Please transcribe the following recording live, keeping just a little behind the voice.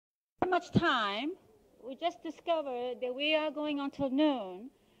Much time. We just discovered that we are going until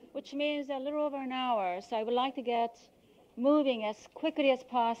noon, which means a little over an hour. So I would like to get moving as quickly as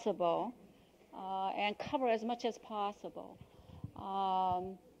possible and cover as much as possible. I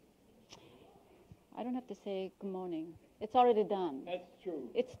don't have to say good morning. It's already done. That's true.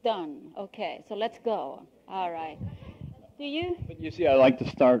 It's done. Okay, so let's go. All right. Do you? But you see, I like to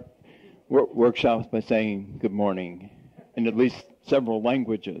start workshops by saying good morning in at least several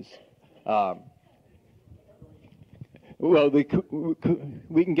languages. Well, we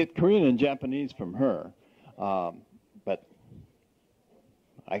can get Korean and Japanese from her, but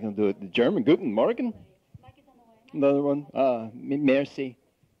I can do it. The German, Guten Morgen. Another one, merci.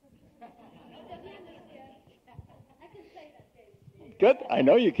 Good, I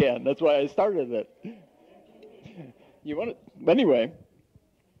know you can. That's why I started it. You want it? Anyway,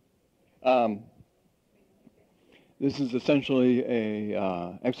 this is essentially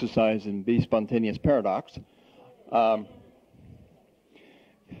a exercise in Be Spontaneous Paradox. And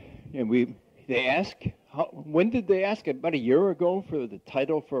they ask, when did they ask? About a year ago for the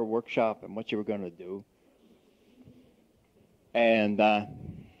title for a workshop and what you were going to do. And I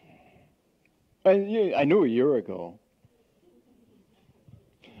knew a year ago.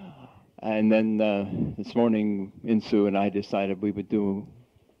 And then this morning, Insoo and I decided we would do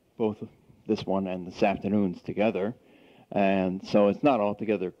both this one and this afternoon's together. And so it's not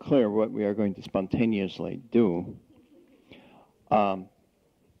altogether clear what we are going to spontaneously do. I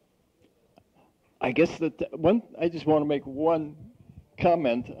guess that I just want to make one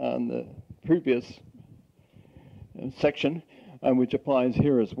comment on the previous section, which applies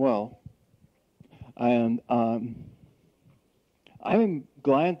here as well. And I'm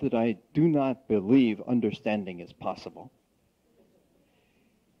glad that I do not believe understanding is possible.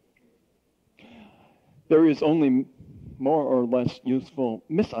 There is only more or less useful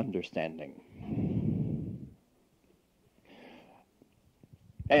misunderstanding.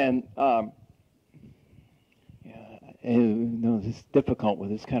 And it's difficult with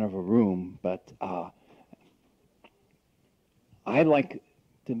this kind of a room, but I'd like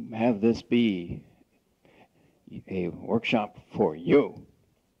to have this be a workshop for you.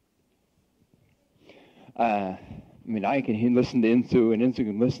 I can listen to Insoo, and Insoo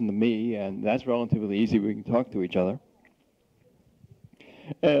can listen to me, and that's relatively easy. We can talk to each other.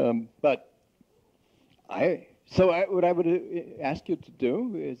 But what I would ask you to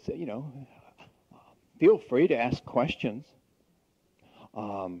do is, feel free to ask questions,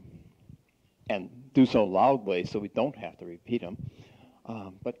 and do so loudly so we don't have to repeat them.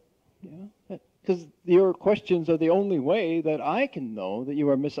 Because your questions are the only way that I can know that you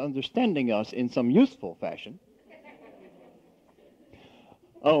are misunderstanding us in some useful fashion.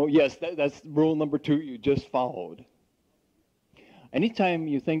 Oh, yes, that's rule number 2 you just followed. Anytime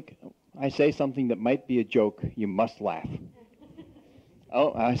you think I say something that might be a joke, you must laugh.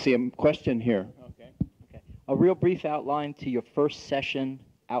 Oh, I see a question here. Okay. A real brief outline to your first session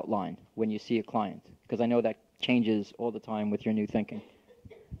outline when you see a client, because I know that changes all the time with your new thinking.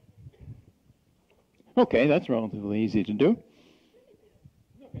 Okay, that's relatively easy to do.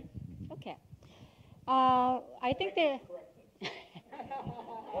 Okay. I think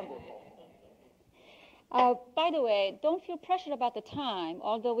by the way, don't feel pressured about the time.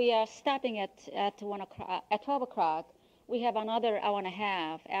 Although we are stopping at 12 o'clock, we have another hour and a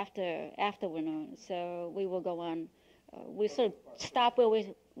half afternoon. So we will go on. We sort of stop where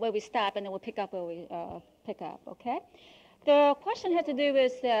we stop, and then we'll pick up where we pick up. Okay. The question has to do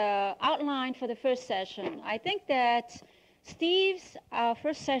with the outline for the first session. I think that Steve's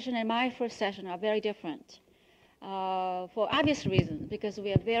first session and my first session are very different for obvious reasons, because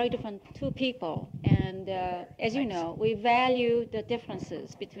we are very different two people. And as you know, we value the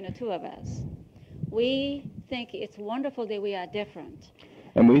differences between the two of us. We think it's wonderful that we are different.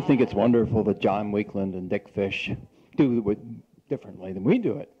 And we think it's wonderful that John Weakland and Dick Fish do it differently than we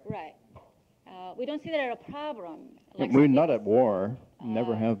do it. Right. We don't see that as a problem. We're not at war,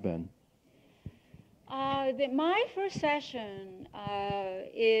 never have been. My first session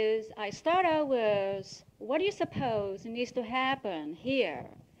is I start out with, what do you suppose needs to happen here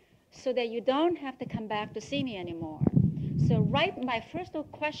so that you don't have to come back to see me anymore? So my first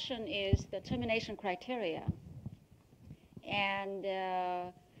question is the termination criteria. And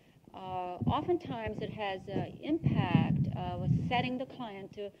oftentimes it has an impact with setting the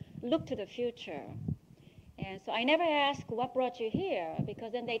client to look to the future. And so I never ask what brought you here,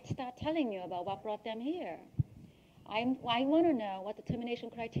 because then they start telling you about what brought them here. I want to know what the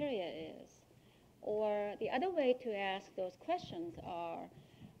termination criteria is. Or the other way to ask those questions are,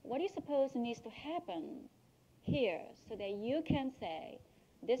 what do you suppose needs to happen here so that you can say,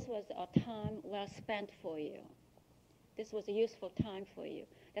 this was a time well spent for you. This was a useful time for you.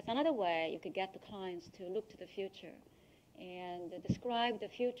 That's another way you could get the clients to look to the future and describe the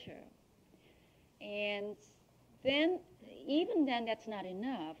future. And then, even then, that's not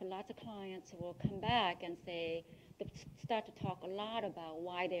enough. Lots of clients will come back and say, start to talk a lot about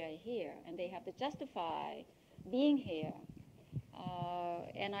why they are here, and they have to justify being here.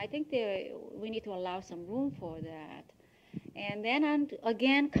 And I think we need to allow some room for that. And then I'm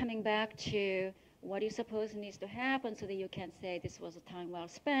again coming back to what do you suppose needs to happen so that you can say this was a time well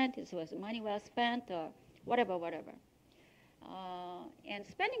spent, this was money well spent, or whatever. And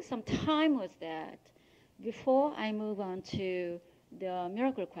spending some time with that before I move on to the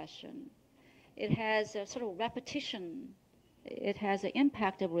miracle question. It has a sort of repetition. It has an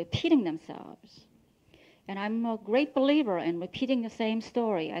impact of repeating themselves. And I'm a great believer in repeating the same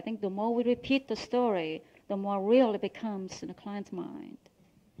story. I think the more we repeat the story, the more real it becomes in the client's mind.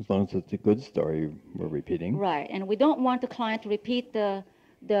 As long as it's a good story we're repeating. Right, and we don't want the client to repeat the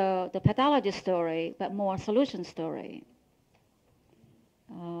pathology story, but more solution story.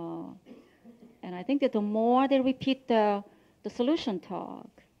 And I think that the more they repeat the solution talk,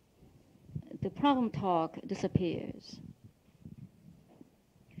 the problem talk disappears.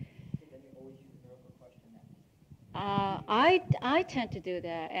 I tend to do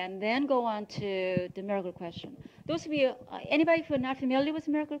that, and then go on to the miracle question. Those of you, anybody who are not familiar with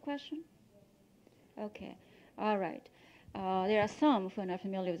the miracle question? Okay, all right. There are some who are not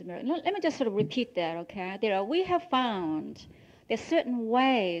familiar with the miracle. Let me just sort of repeat that, okay? We have found there's certain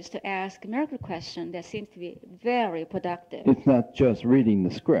ways to ask a miracle question that seems to be very productive. It's not just reading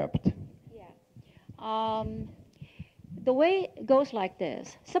the script. Yeah. The way it goes like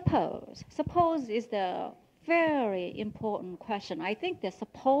this. Suppose is the very important question. I think that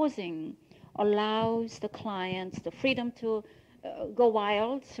supposing allows the clients the freedom to go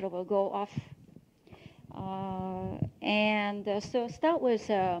wild, sort of go off. So start with,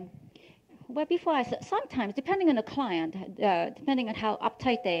 well, before I said, sometimes, depending on the client, depending on how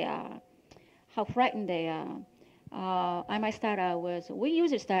uptight they are, how frightened they are, I might start out with, we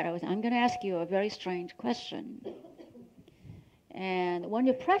usually start out with, I'm going to ask you a very strange question. And when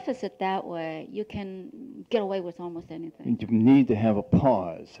you preface it that way, you can get away with almost anything. You need to have a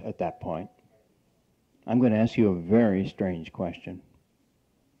pause at that point. I'm going to ask you a very strange question.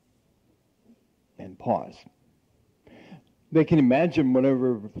 And pause. They can imagine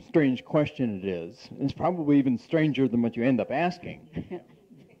whatever strange question it is. It's probably even stranger than what you end up asking.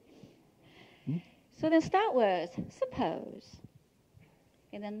 So then start with, suppose,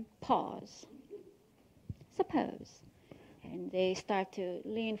 and then pause. Suppose. And they start to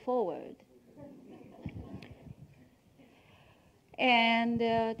lean forward. And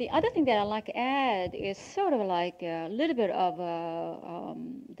the other thing that I like to add is sort of like a little bit of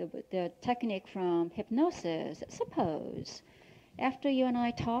the technique from hypnosis. Suppose after you and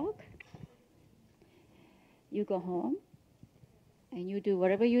I talk, you go home and you do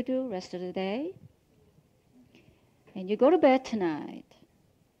whatever you do rest of the day, and you go to bed tonight.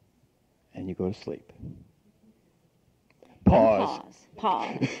 And you go to sleep. Pause.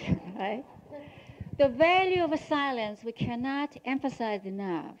 Right? The value of a silence we cannot emphasize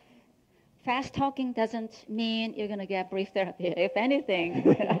enough. Fast talking doesn't mean you're going to get brief therapy. If anything,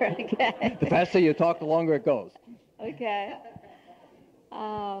 okay. The faster you talk, the longer it goes. Okay.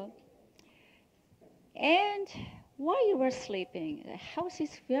 And while you were sleeping, the house is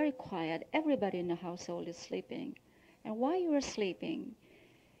very quiet. Everybody in the household is sleeping. And while you were sleeping,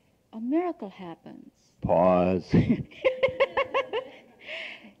 a miracle happens. Pause.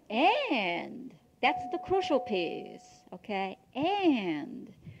 And that's the crucial piece, okay?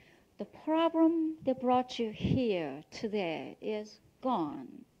 And the problem that brought you here today is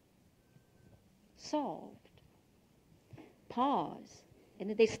gone, solved. Pause.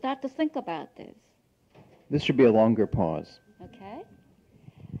 And they start to think about this. This should be a longer pause. Okay?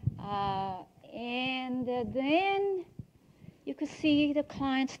 And then you could see the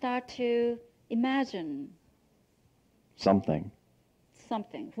client start to imagine something.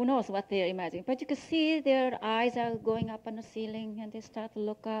 Who knows what they're imagining? But you can see their eyes are going up on the ceiling, and they start to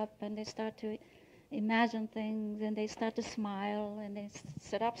look up, and they start to imagine things, and they start to smile, and they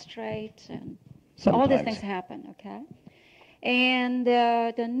sit up straight, and all these things happen, okay? And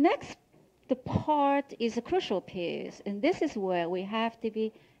the part is a crucial piece, and this is where we have to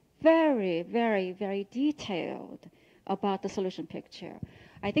be very, very, very detailed about the solution picture.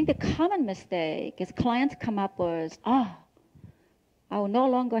 I think the common mistake is clients come up with, I will no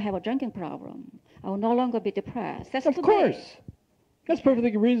longer have a drinking problem. I will no longer be depressed. That's of course. That's a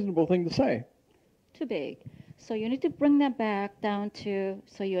perfectly reasonable thing to say. Too big. So you need to bring that back down to,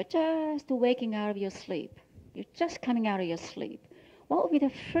 so you're just waking out of your sleep. You're just coming out of your sleep. What would be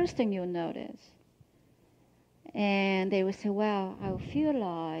the first thing you'll notice? And they would say, well, I feel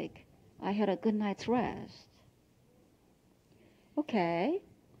like I had a good night's rest. Okay.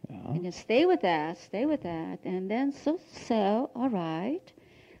 Yeah. And then stay with that. And then, so all right.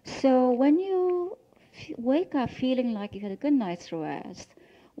 So when you wake up feeling like you had a good night's rest,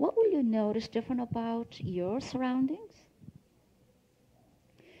 what will you notice different about your surroundings?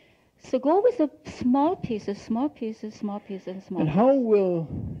 So go with the small pieces. And how will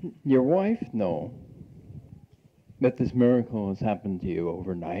your wife know that this miracle has happened to you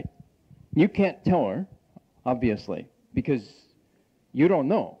overnight? You can't tell her, obviously, because you don't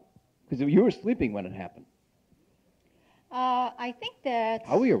know, because you were sleeping when it happened. I think that...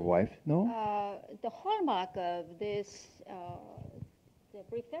 How will your wife know? The hallmark of this, the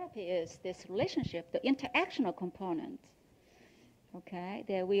brief therapy is this relationship, the interactional component. Okay,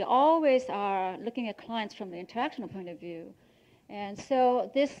 that we always are looking at clients from the interactional point of view. And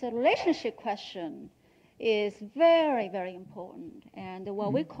so this relationship question is very, very important. And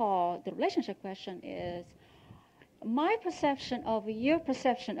what we call the relationship question is my perception of your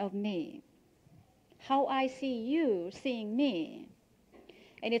perception of me, how I see you seeing me.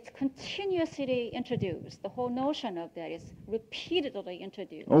 And it's continuously introduced. The whole notion of that is repeatedly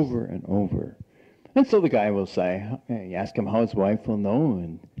introduced. Over and over. And so the guy will say, you ask him how his wife will know,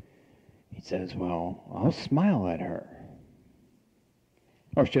 and he says, well, I'll smile at her.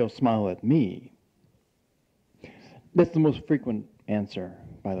 Or she'll smile at me. That's the most frequent answer,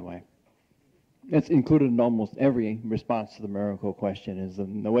 by the way. It's included in almost every response to the miracle question is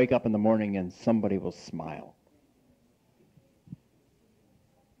they wake up in the morning and somebody will smile.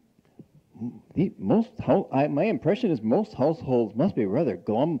 My impression is most households must be rather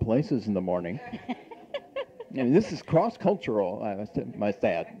glum places in the morning. I mean, this is cross-cultural, I must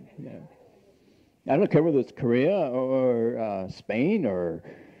add. Yeah. I don't care whether it's Korea or Spain or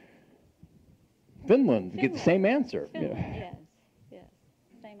Finland. You get the same answer. Finland, yes,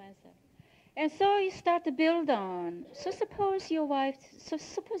 same answer. And so you start to build on. So suppose you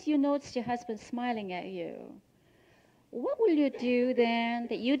notice your husband smiling at you. What will you do then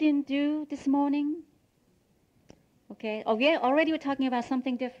that you didn't do this morning? Okay, already we're talking about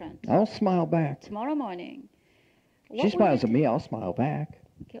something different. I'll smile back. Tomorrow morning. She smiles at me, I'll smile back.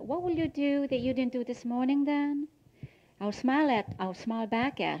 Okay, what will you do that you didn't do this morning then? I'll smile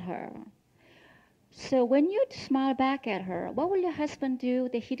back at her. So when you smile back at her, what will your husband do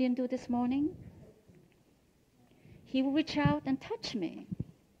that he didn't do this morning? He will reach out and touch me.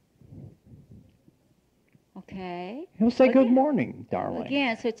 Okay. He'll say, good morning, darling.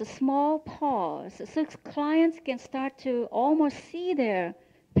 Again, so it's a small pause. So clients can start to almost see their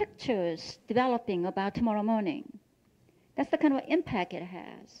pictures developing about tomorrow morning. That's the kind of impact it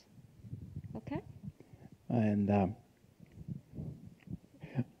has. Okay? And I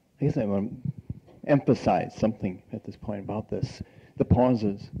guess I want to emphasize something at this point about this, the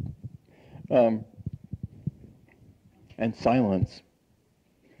pauses and silence.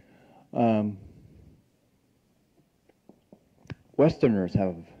 Westerners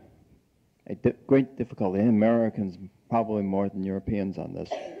have a great difficulty, and Americans probably more than Europeans on this,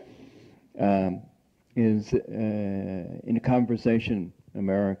 is in a conversation,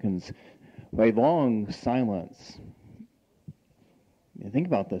 Americans, a long silence. Think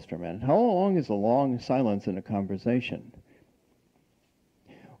about this for a minute. How long is a long silence in a conversation?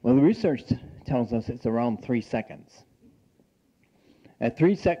 Well, the research tells us it's around 3 seconds. At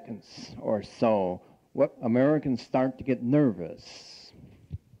 3 seconds or so, what Americans start to get nervous.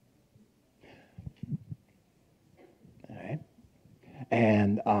 All right?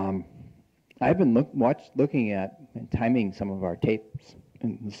 And I've been looking at and timing some of our tapes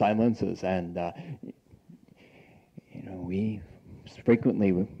and the silences, and we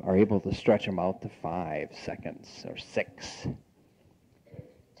frequently are able to stretch them out to 5 seconds or 6.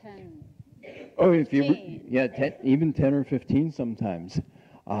 10. Oh, if 15. Even 10 or 15 sometimes.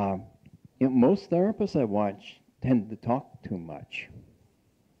 Most therapists I watch tend to talk too much.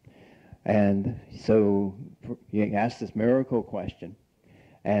 And so you ask this miracle question,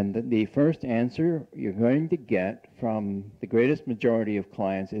 and the first answer you're going to get from the greatest majority of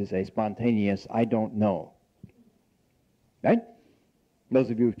clients is a spontaneous, I don't know. Right? Those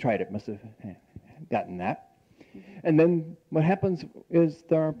of you who've tried it must have gotten that. And then what happens is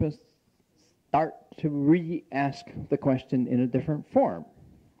therapists start to re-ask the question in a different form.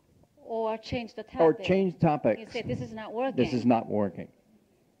 Or change the topic. Or change topics. You say, this is not working. This is not working.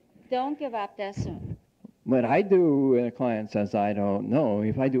 Don't give up that soon. What I do when a client says, I don't know,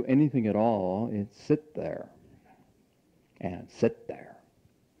 if I do anything at all, it's sit there. and sit there.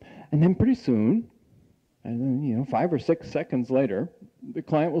 And then pretty soon, and then, 5 or 6 seconds later, the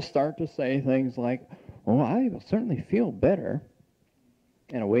client will start to say things like, "Oh, I will certainly feel better,"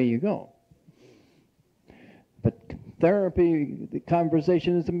 and away you go. But therapy, the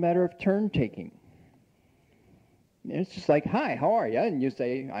conversation is a matter of turn-taking. It's just like, "Hi, how are you?" And you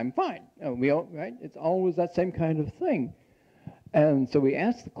say, "I'm fine." Right? It's always that same kind of thing. And so we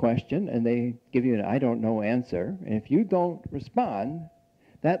ask the question, and they give you an "I don't know" answer. And if you don't respond,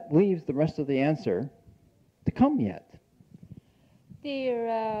 that leaves the rest of the answer to come yet. There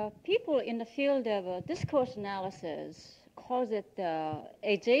are people in the field of discourse analysis calls it the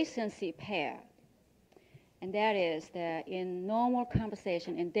adjacency pair. And that is that in normal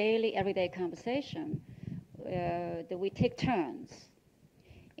conversation, in daily, everyday conversation, that we take turns.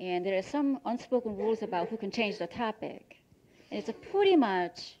 And there are some unspoken rules about who can change the topic. And it's pretty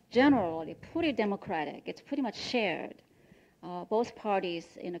much, generally, pretty democratic. It's pretty much shared. Both parties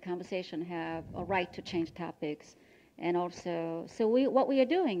in a conversation have a right to change topics. And also, so what we are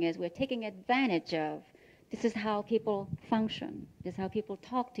doing is we're taking advantage of, this is how people function. This is how people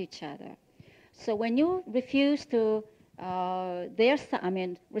talk to each other. So when you refuse to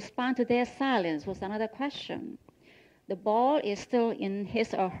respond to their silence was another question, the ball is still in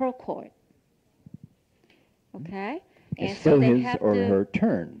his or her court. Okay? It's still his or her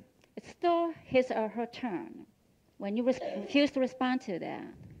turn. It's still his or her turn when you refuse to respond to that.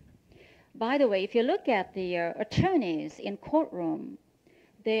 By the way, if you look at the attorneys in courtroom,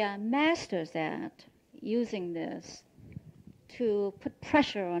 they are masters at using this to put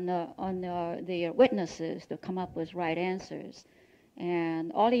pressure on the witnesses to come up with right answers.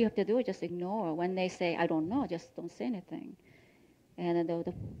 And all you have to do is just ignore. When they say, "I don't know," just don't say anything. And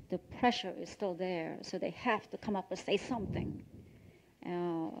the pressure is still there, so they have to come up and say something.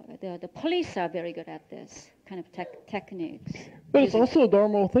 The police are very good at this kind of techniques. But it's also a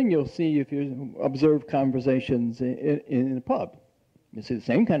normal thing you'll see if you observe conversations in a pub. You see the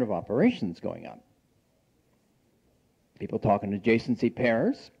same kind of operations going on. People talk in adjacency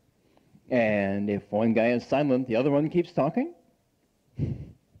pairs, and if one guy is silent, the other one keeps talking.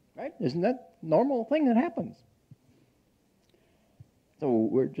 Right? Isn't that a normal thing that happens? So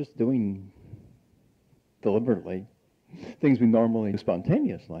we're just doing deliberately things we normally do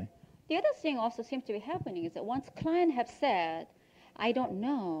spontaneously. The other thing also seems to be happening is that once clients have said, "I don't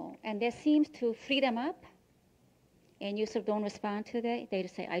know," and there seems to free them up, and you sort of don't respond to that, they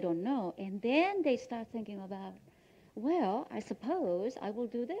just say, "I don't know," and then they start thinking about, well, I suppose I will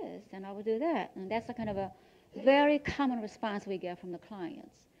do this and I will do that. And that's a kind of a very common response we get from the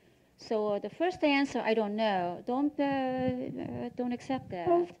clients. So the first answer, "I don't know," don't accept that.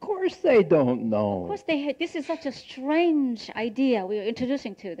 Of course they don't know. Of course this is such a strange idea we are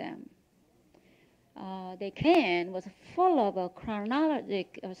introducing to them. They was full of a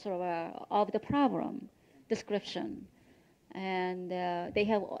chronologic of the problem description. And they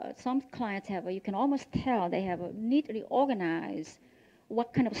have, some clients have, you can almost tell they have neatly organized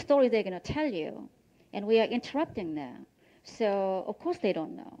what kind of story they're going to tell you. And we are interrupting them. So, of course, they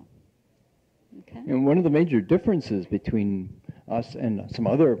don't know. Okay? And one of the major differences between us and some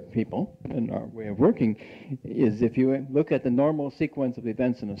other people in our way of working is if you look at the normal sequence of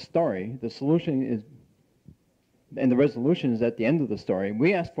events in a story, the solution is, and the resolution is at the end of the story.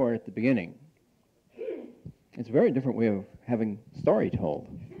 We ask for it at the beginning. It's a very different way of having story told.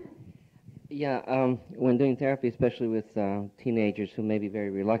 Yeah, when doing therapy, especially with teenagers who may be very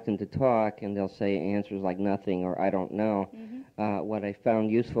reluctant to talk, and they'll say answers like nothing or "I don't know," what I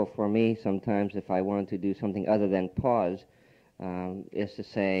found useful for me sometimes if I wanted to do something other than pause is to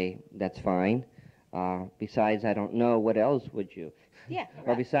say, "That's fine. Besides, I don't know, what else would you?" Yeah.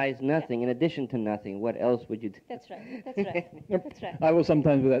 Or besides nothing, in addition to nothing, what else would you do? That's right. That's right. That's right. I will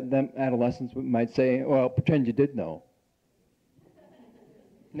sometimes, with them adolescents, might say, "Well, pretend you did know."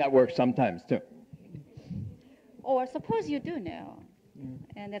 And that works sometimes, too. Or suppose you do know.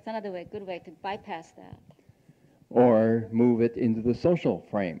 And that's another good way to bypass that. Or move it into the social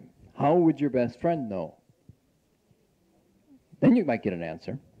frame. How would your best friend know? Then you might get an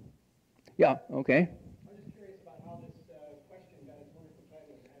answer. Yeah, okay.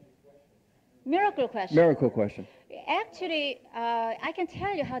 Miracle question. Miracle question. Actually, I can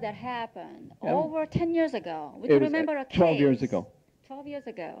tell you how that happened. Yeah. Over 10 years ago. We It can was remember a case. 12 years ago. 12 years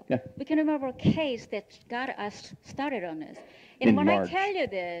ago. Yeah. We can remember a case that got us started on this. And In when March. I tell you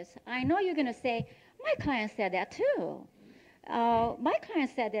this, I know you're going to say, "My client said that too." My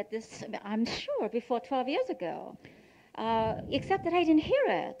client said that this, I'm sure, before 12 years ago. Except that I didn't hear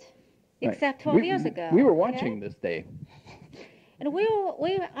it. Right. Except 12 years ago. We were watching this day. And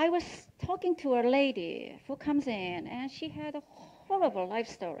I was talking to a lady who comes in, and she had a horrible life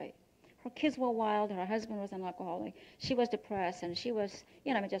story. Her kids were wild. Her husband was an alcoholic. She was depressed, and she was,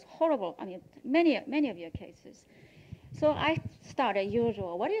 just horrible. I mean, many of your cases. So I started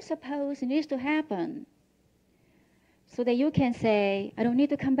usual. What do you suppose needs to happen so that you can say, I don't need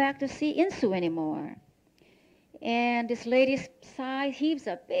to come back to see Insoo anymore? And this lady heaves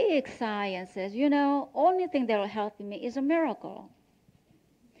a big sigh and says, only thing that will help me is a miracle.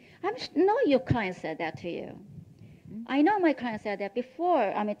 I know your client said that to you. I know my client said that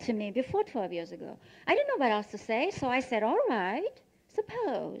to me before 12 years ago. I didn't know what else to say, so I said, all right,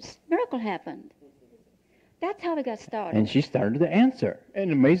 suppose miracle happened. That's how we got started. And she started to answer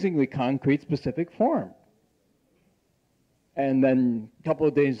in amazingly concrete, specific form. And then a couple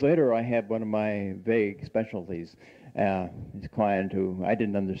of days later, I had one of my vague specialties, his client who I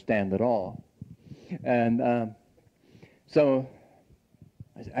didn't understand at all. And so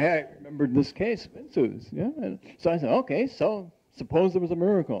I remembered this case of Insoo's. Yeah? And so I said, okay, so suppose there was a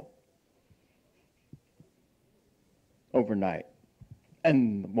miracle overnight.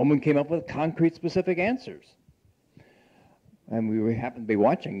 And the woman came up with concrete, specific answers. And we happened to be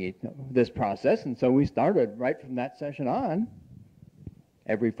watching this process, and so we started right from that session on,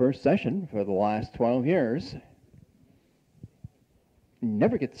 every first session for the last 12 years. You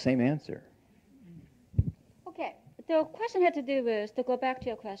never get the same answer. Okay, the question had to do with, to go back to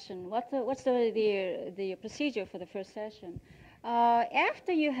your question, what's the procedure for the first session?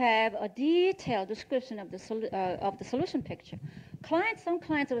 After you have a detailed description of the solution picture, some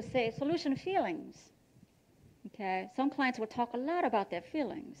clients will say solution feelings. Okay, some clients will talk a lot about their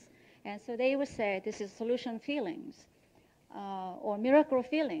feelings, and so they will say this is solution feelings or miracle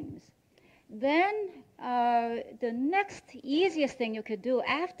feelings. Then the next easiest thing you could do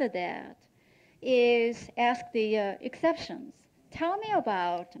after that is ask the exceptions. Tell me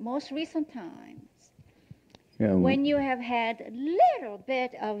about most recent times when you have had a little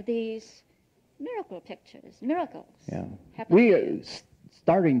bit of these miracles. Yeah, we are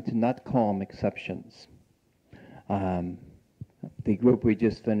starting to not call them exceptions. The group we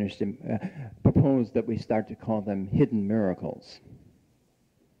just finished proposed that we start to call them hidden miracles.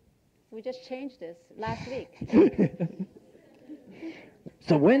 We just changed this last week.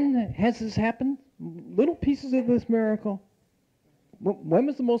 So when has this happened? Little pieces of this miracle? When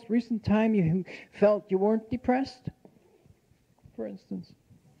was the most recent time you felt you weren't depressed, for instance?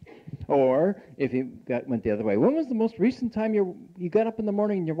 Or, if you went the other way, when was the most recent time you got up in the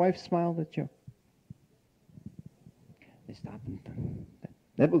morning and your wife smiled at you? They stop and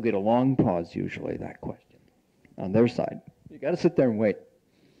that will get a long pause usually, that question, on their side. You got to sit there and wait.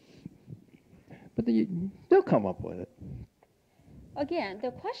 But they'll come up with it. Again,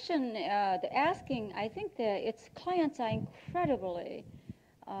 the question, the asking, I think that its clients are incredibly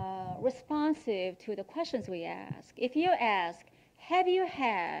responsive to the questions we ask. If you ask, have you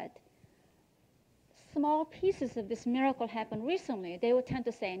had small pieces of this miracle happen recently, they will tend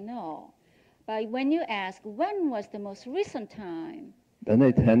to say no. But when you ask, when was the most recent time? Then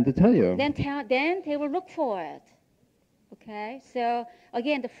they tend to tell you. Then they will look for it. Okay? So,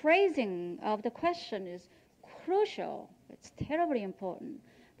 again, the phrasing of the question is crucial. It's terribly important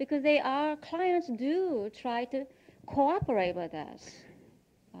because clients do try to cooperate with us.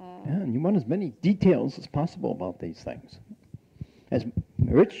 And you want as many details as possible about these things. As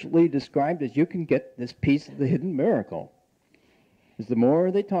richly described as you can get this piece of the hidden miracle. Because the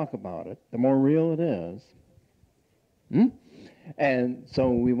more they talk about it, the more real it is. And so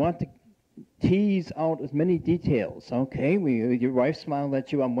we want to tease out as many details. Okay, your wife smiled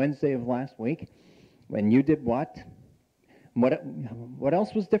at you on Wednesday of last week when you did what? What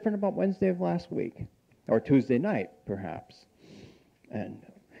else was different about Wednesday of last week? Or Tuesday night, perhaps. And,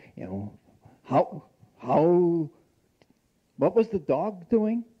 what was the dog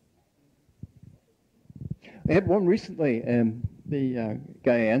doing? I had one recently, and the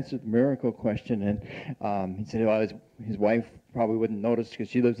guy answered the miracle question, and he said, well, his wife probably wouldn't notice because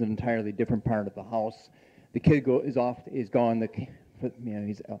she lives in an entirely different part of the house. The kid is gone.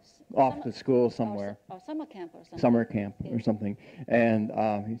 He's off to school somewhere. Or summer camp or something. Summer camp or something. And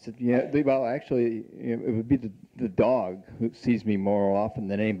he said, well, actually, it would be the dog who sees me more often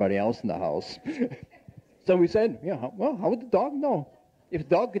than anybody else in the house. So we said, well, how would the dog know? If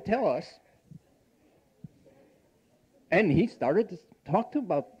the dog could tell us. And he started to talk to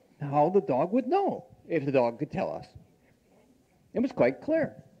about how the dog would know if the dog could tell us. It was quite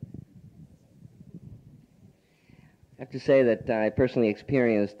clear. have to say that I personally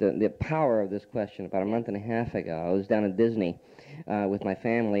experienced the power of this question about a month and a half ago. I was down at Disney with my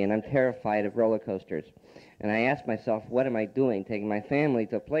family, and I'm terrified of roller coasters. And I asked myself, what am I doing, taking my family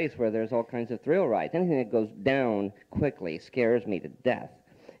to a place where there's all kinds of thrill rides? Anything that goes down quickly scares me to death.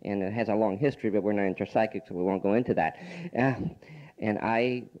 And it has a long history, but we're not interpsychic, so we won't go into that. And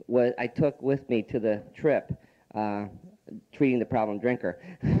I took with me to the trip Treating the Problem Drinker,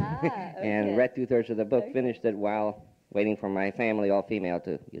 Okay. and read 2/3 of the book, Okay. finished it while waiting for my family, all female,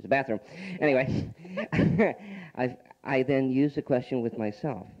 to use the bathroom. Anyway, I then used the question with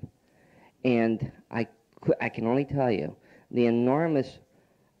myself, and I can only tell you the enormous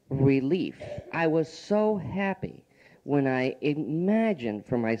relief. I was so happy when I imagined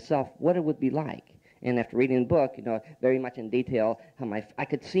for myself what it would be like. And after reading the book, very much in detail, how I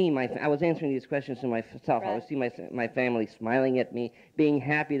could see I was answering these questions to myself. Right. I would see my family smiling at me, being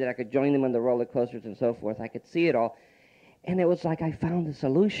happy that I could join them on the roller coasters and so forth. I could see it all. And it was like I found the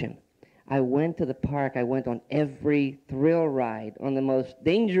solution. I went to the park. I went on every thrill ride, on the most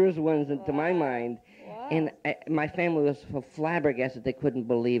dangerous ones, to my mind. Wow. And my family was so flabbergasted they couldn't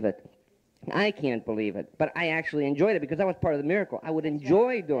believe it. I can't believe it, but I actually enjoyed it because that was part of the miracle. I would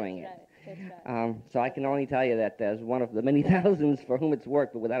enjoy doing it. Right. That's right. So I can only tell you that as one of the many thousands for whom it's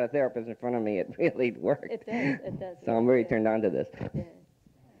worked, but without a therapist in front of me, it really worked. It does. It does. So I'm very turned on to this. Yeah.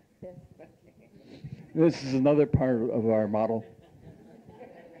 Yeah. This is another part of our model.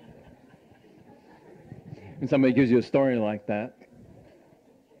 When somebody gives you a story like that,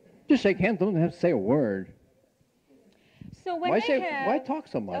 just shake hands. Don't have to say a word. So when Why talk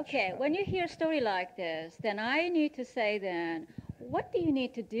so much? Okay, when you hear a story like this, then I need to say then, what do you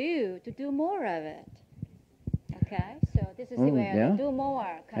need to do more of it? Okay, so this is the way yeah. to do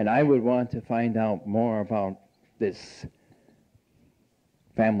more. And I would want to find out more about this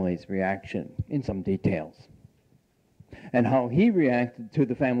family's reaction in some details, and how he reacted to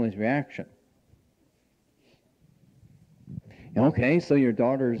the family's reaction. Okay, so your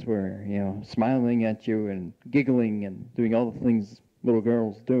daughters were, smiling at you and giggling and doing all the things little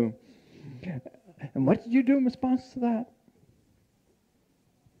girls do. And what did you do in response to that?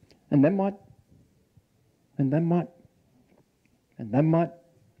 And then what? And then what? And then what?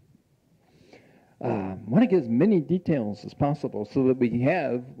 I want to get as many details as possible so that we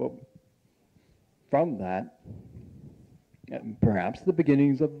have, from that, perhaps the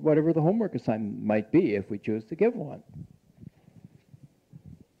beginnings of whatever the homework assignment might be if we choose to give one.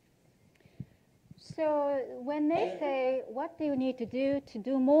 So when they say, what do you need to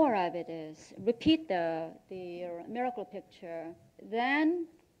do more of it is repeat the miracle picture, then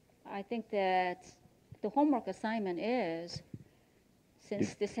I think that the homework assignment is,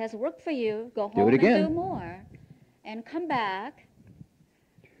 since this has worked for you, go home and do more. And come back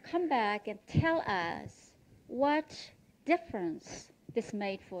and tell us what difference this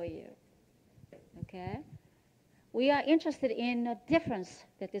made for you. Okay? We are interested in the difference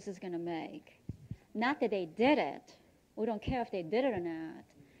that this is going to make. Not that they did it. We don't care if they did it or not.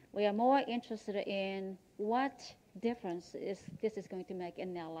 We are more interested in what difference this is going to make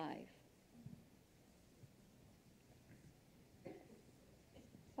in their life.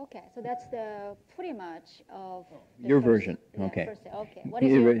 Okay, so that's the pretty much of the Your first, version. yeah, Okay. First, okay. What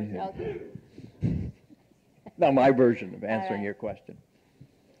is your version? Okay. Now my version of answering right. your question.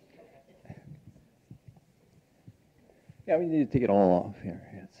 Yeah, we need to take it all off here.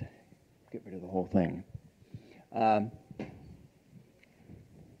 Let's get rid of the whole thing.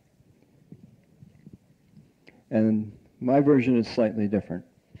 And my version is slightly different.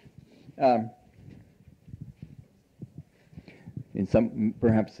 In some,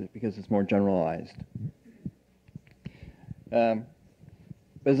 perhaps because it's more generalized. But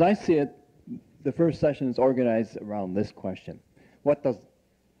as I see it, the first session is organized around this question. What does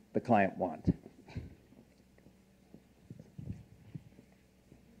the client want?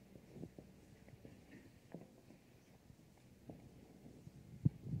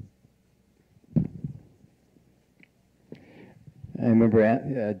 I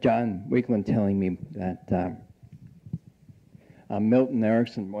remember John Wakeland telling me that Milton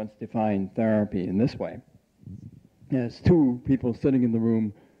Erickson once defined therapy in this way. As two people sitting in the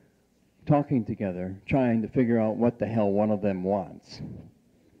room talking together, trying to figure out what the hell one of them wants.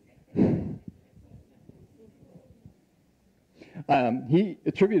 He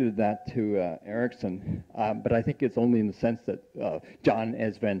attributed that to Erickson, but I think it's only in the sense that John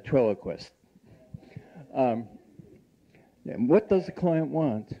as ventriloquist. What does the client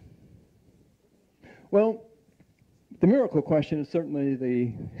want? Well, the miracle question is certainly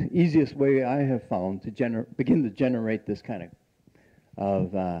the easiest way I have found to begin to generate this kind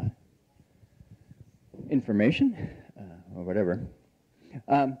of information. or whatever.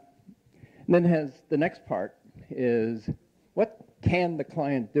 And then has the next part is, what can the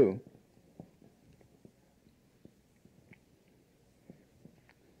client do?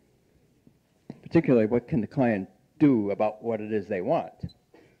 Particularly, what can the client do about what it is they want?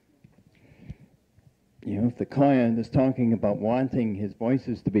 You know, if the client is talking about wanting his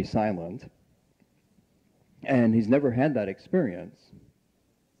voices to be silent, and he's never had that experience,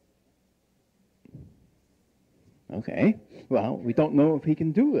 okay, well, we don't know if he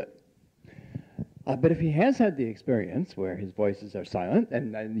can do it. But if he has had the experience where his voices are silent,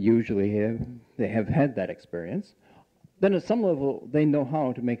 and usually they have had that experience, then at some level they know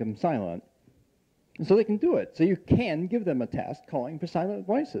how to make them silent. And so they can do it. So you can give them a task calling for silent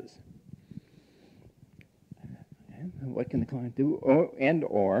voices. And what can the client do?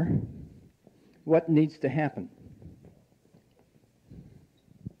 Or what needs to happen?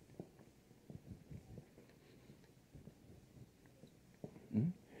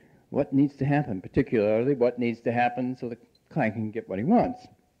 What needs to happen? Particularly, what needs to happen so the client can get what he wants?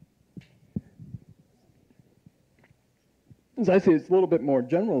 As I say, it's a little bit more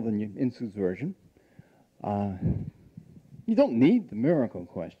general than Insoo's version. You don't need the miracle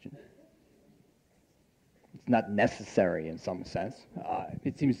question. It's not necessary in some sense.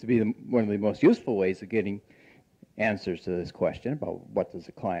 It seems to be one of the most useful ways of getting answers to this question about what does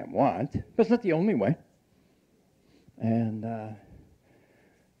the client want, but it's not the only way. And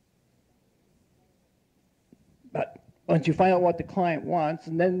but once you find out what the client wants,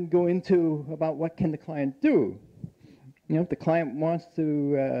 and then go into about what can the client do. You know, if the client wants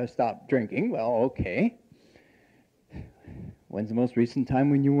to stop drinking, well, okay. When's the most recent time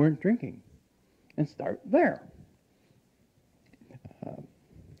when you weren't drinking? And start there.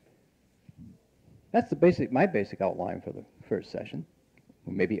 That's my basic outline for the first session,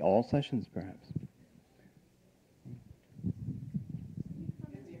 or maybe all sessions, perhaps.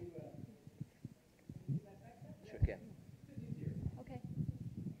 Okay.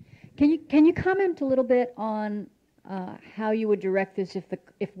 Can you comment a little bit on how you would direct this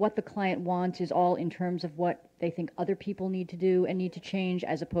if what the client wants is all in terms of what they think other people need to do and need to change,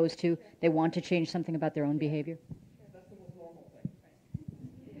 as opposed to they want to change something about their own behavior?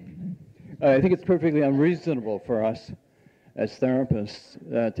 I think it's perfectly unreasonable for us as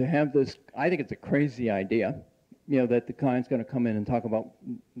therapists to have this. I think it's a crazy idea, you know, that the client's going to come in and talk about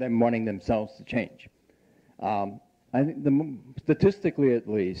them wanting themselves to change. I think statistically at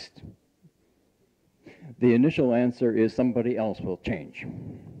least, the initial answer is somebody else will change.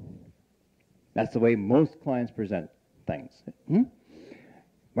 That's the way most clients present things.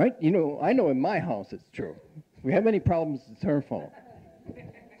 Right? You know, I know in my house it's true. If we have any problems, it's her fault.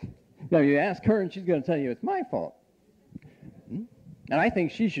 Now, you ask her, and she's going to tell you it's my fault. And I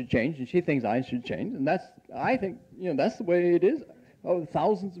think she should change, and she thinks I should change. And I think, you know, that's the way it is. Oh, the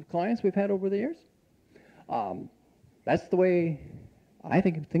thousands of clients we've had over the years. That's the way I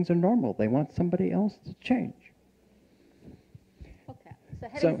think things are normal. They want somebody else to change. Okay. So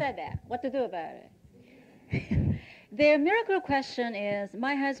having said that, what to do about it? The miracle question is,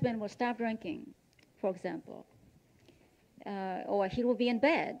 my husband will stop drinking, for example. Or he will be in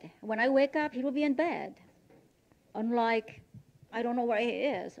bed. When I wake up, he will be in bed. Unlike, I don't know where he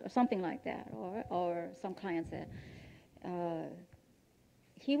is, or something like that. Or some clients say,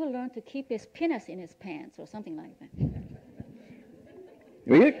 he will learn to keep his penis in his pants, or something like that.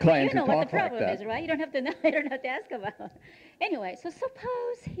 We get clients you know who what talk the problem like that. is, right? You don't have to know. You don't have to ask about it. Anyway, so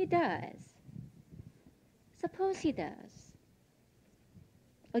suppose he does. Suppose he does.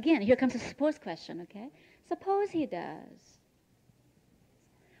 Again, here comes the suppose question, okay? Suppose he does.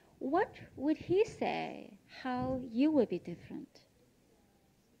 What would he say how you would be different?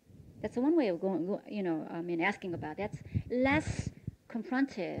 That's one way of asking about it. That's less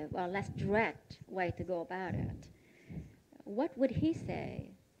confrontive or less direct way to go about it. What would he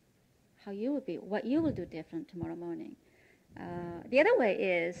say how you would be, what you will do different tomorrow morning? The other way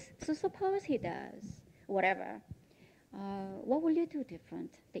is, so suppose he does, whatever. What will you do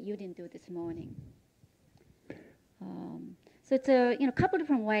different that you didn't do this morning? So it's a couple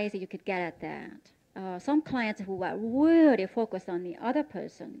different ways that you could get at that. Some clients who are really focused on the other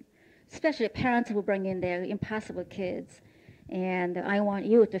person, especially parents who bring in their impossible kids, and I want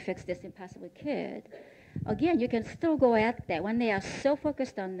you to fix this impossible kid. Again, you can still go at that. When they are so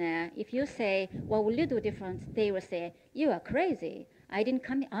focused on that, if you say, what will you do different? They will say, you are crazy.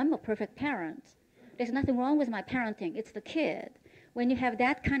 I'm a perfect parent. There's nothing wrong with my parenting. It's the kid. When you have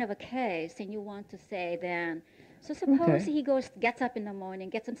that kind of a case and you want to say then, so suppose he gets up in the morning,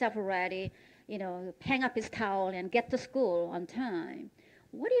 gets himself ready, hang up his towel and get to school on time.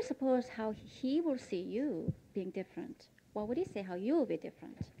 What do you suppose how he will see you being different? What would he say? How you will be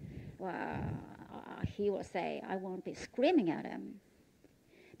different? Well, he will say, I won't be screaming at him.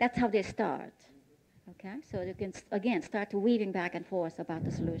 That's how they start. Okay, so you can again start weaving back and forth about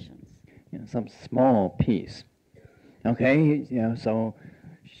the solutions. Some small piece. Okay, so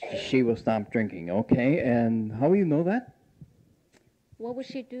she will stop drinking. Okay, and how will you know that? What would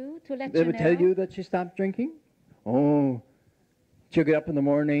she do to let They you would know? tell you that she stopped drinking? Oh, she'll get up in the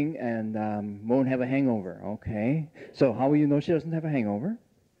morning and won't have a hangover. Okay, so how will you know she doesn't have a hangover?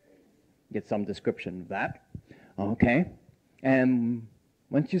 Get some description of that. Okay, and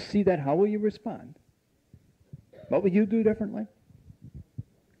once you see that, how will you respond? What would you do differently?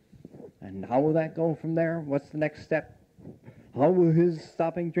 And how will that go from there? What's the next step? How will his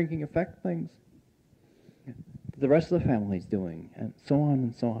stopping drinking affect things? The rest of the family's doing, and so on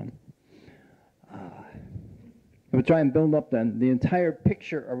and so on. We'll try and build up then the entire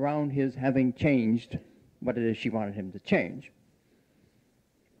picture around his having changed what it is she wanted him to change.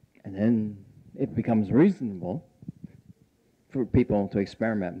 And then it becomes reasonable for people to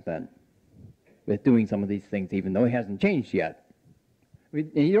experiment then with doing some of these things, even though he hasn't changed yet.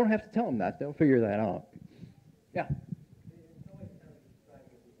 And you don't have to tell them that. They'll figure that out. Yeah.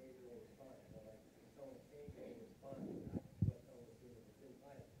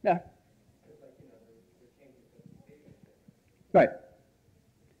 Yeah. Right.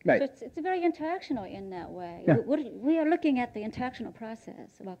 Right. So it's very interactional in that way. Yeah. We are looking at the interactional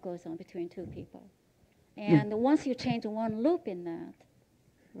process, what goes on between two people. And once you change one loop in that,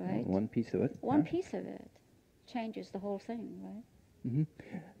 right? One piece of it. One piece of it changes the whole thing, right? Mm-hmm.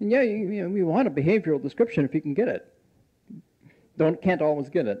 And yeah, we want a behavioral description if you can get it. Can't always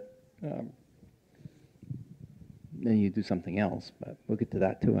get it. Then you do something else, but we'll get to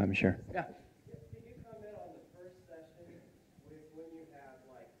that too, I'm sure. Yeah. Can you comment on the first session when you have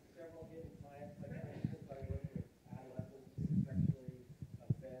like several hidden clients? Like for instance, I work with adolescents who sexually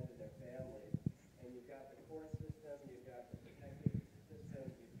abandon their families, and you've got the court system, you've got the protective system,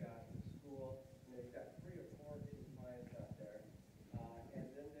 you've got the school, and you've got 3 or 4 hidden clients out there. And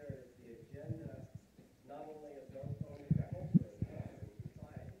then there is the agenda, not only of those owners, but also of society.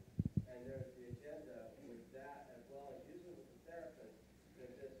 And there's the agenda with that as well as usually with the therapist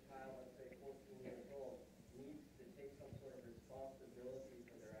that this child, let's say 14 years old, needs to take some sort of responsibility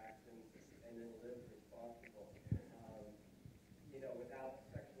for their actions and then live responsible, without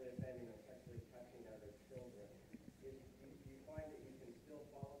sexually offending or sexually touching other children. Do you find that you can still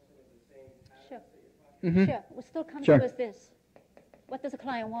follow some of the same patterns Sure. that you're talking about? Sure. We'll still come Sure. with this. What does the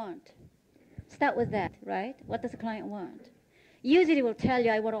client want? Start with that, right? What does the client want? Usually they will tell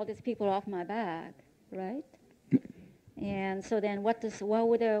you, I want all these people off my back, right? And so then what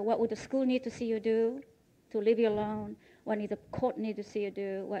would the school need to see you do to leave you alone? What need the court need to see you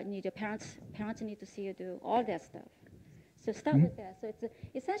do? What need your parents need to see you do? All that stuff. So start with that. So it's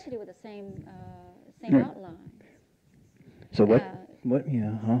essentially with the same outline. So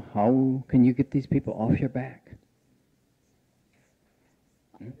how can you get these people off your back?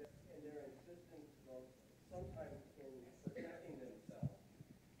 And their insistence, sometimes in protecting themselves,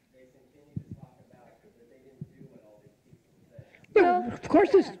 they continue to talk about that they didn't do what all these people said. Yeah, of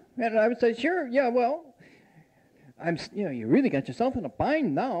course. And I would say, sure, yeah, well, you really got yourself in a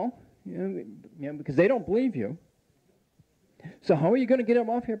bind now, because they don't believe you. So how are you going to get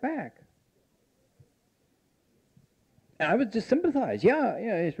them off your back? And I would just sympathize. Yeah,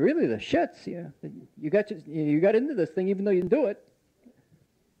 it's really the shits. Yeah, you got into this thing even though you didn't do it.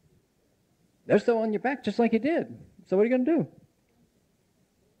 They're still on your back just like you did. So what are you going to do?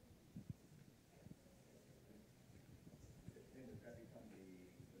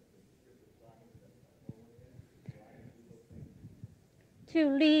 To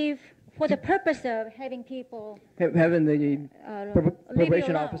leave for the purpose of having people Having the leave you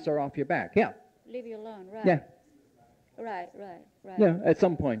probation alone. officer off your back. Yeah. Leave you alone, right? Yeah. Right. Yeah, at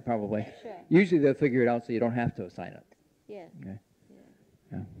some point probably. Sure. Usually they'll figure it out so you don't have to assign it. Yeah. Okay.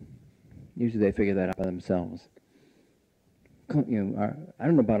 Yeah. Usually they figure that out by themselves. I don't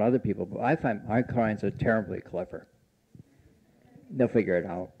know about other people, but I find my clients are terribly clever. They'll figure it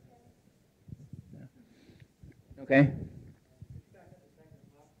out. Yeah. Okay?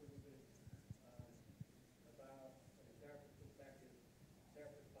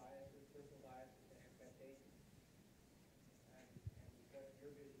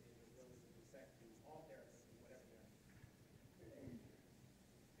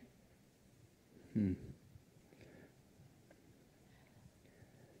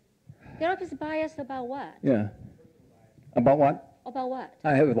 Therapist bias about what? Yeah. About what? About what?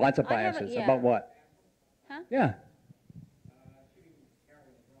 I have lots of I have biases. yeah. About what? Huh? Yeah.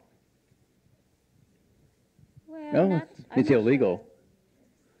 Well, No, not, I'm it's not illegal. sure.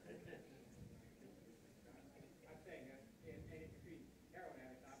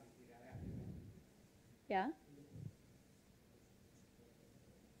 Yeah.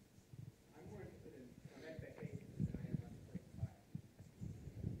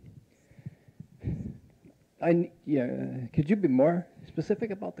 Yeah, could you be more specific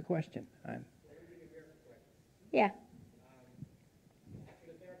about the question? Yeah.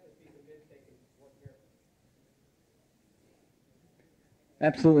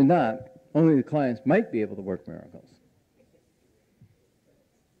 Absolutely not. Only the clients might be able to work miracles.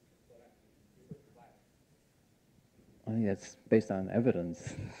 I think that's based on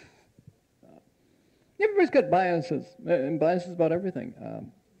evidence. Everybody's got biases, and biases about everything.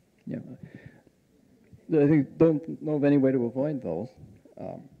 I think don't know of any way to avoid those,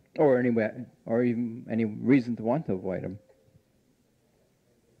 or even any reason to want to avoid them.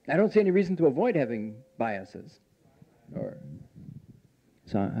 I don't see any reason to avoid having biases,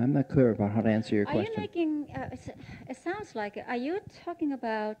 so I'm not clear about how to answer your question. Are you making, it sounds like, are you talking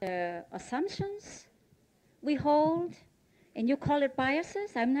about assumptions we hold, and you call it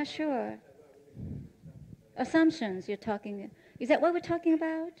biases? I'm not sure. Assumptions you're talking, is that what we're talking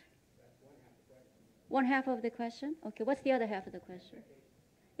about? One half of the question? Okay, what's the other half of the question?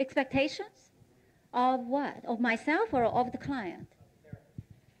 Expectations? Of what? Of myself or of the client?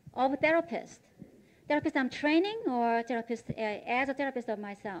 Of a therapist? Therapist I'm training or therapist as a therapist of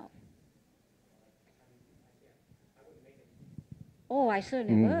myself? Oh, I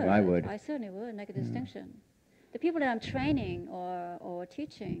certainly would. I would. I certainly would make a distinction. The people that I'm training or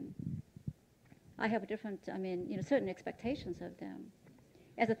teaching, I have different, certain expectations of them.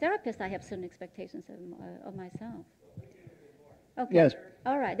 As a therapist, I have certain expectations of myself. Okay. Yes.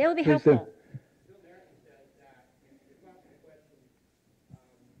 All right. That will be Please helpful. do.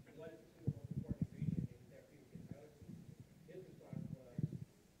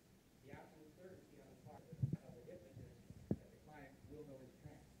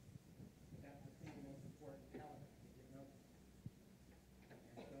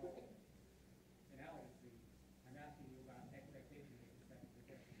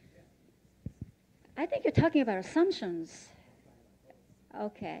 I think you're talking about assumptions.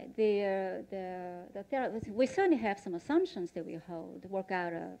 Okay. We certainly have some assumptions that we hold, work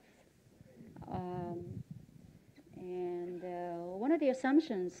out of. One of the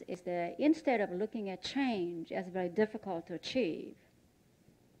assumptions is that instead of looking at change as very difficult to achieve,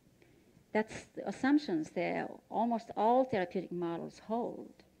 that's the assumptions that almost all therapeutic models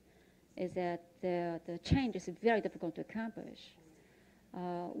hold, is that the change is very difficult to accomplish.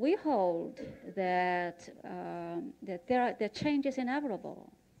 We hold that the change is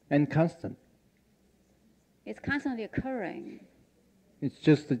inevitable. And constant. It's constantly occurring. It's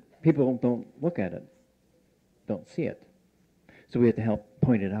just that people don't look at it, don't see it. So we have to help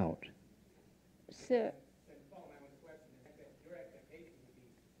point it out. So,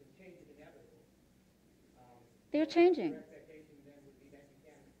 they're changing.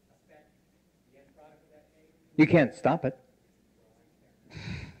 You can't stop it.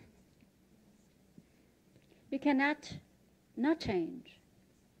 You cannot not change.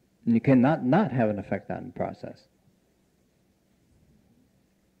 And you cannot not have an effect on the process.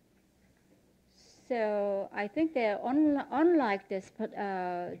 So I think that unlike this,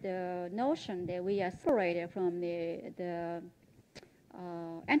 the notion that we are separated from the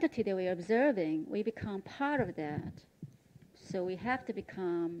entity that we are observing, we become part of that. So we have to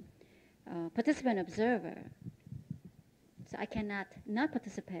become participant observer. So I cannot not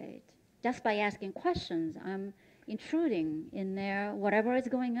participate. Just by asking questions, I'm intruding in there, whatever is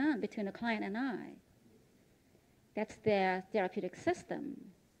going on between the client and I. That's their therapeutic system.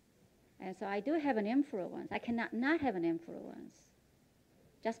 And so I do have an influence. I cannot not have an influence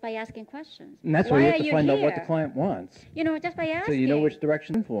just by asking questions. And that's why you have to find out what the client wants. Just by asking. So you know which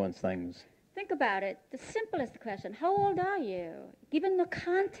direction to influence things. Think about it. The simplest question, how old are you? Given the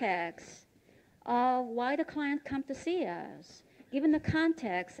context of why the client come to see us, given the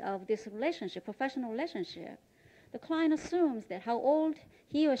context of this relationship, professional relationship, the client assumes that how old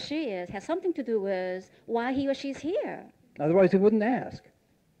he or she is has something to do with why he or she is here. Otherwise, he wouldn't ask.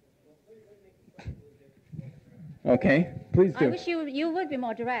 Okay, please do. I wish you would be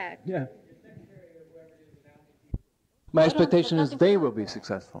more direct. Yeah. My expectation is they will be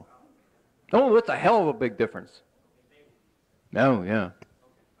successful. Oh, that's a hell of a big difference. Oh, yeah.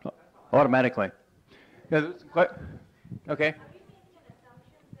 Automatically. Yeah, okay.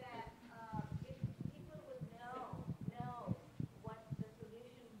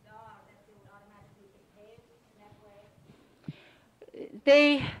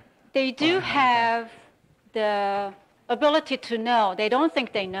 They do have the ability to know. They don't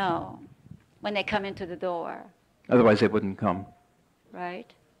think they know when they come into the door, Otherwise, they wouldn't come.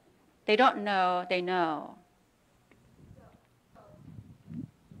 right? They don't know, they know.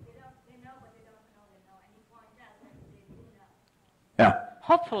 Yeah,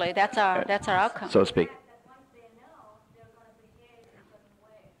 Hopefully, that's our outcome. so to speak.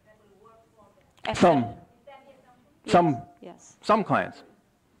 Excellent. Yes. Some clients.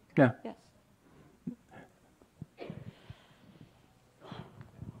 Yeah. Yes.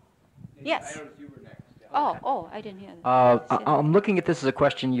 Yes. Oh, I didn't hear that. I'm looking at this as a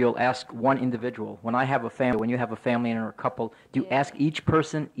question you'll ask one individual. When I have a family, when you have a family and a couple, do you ask each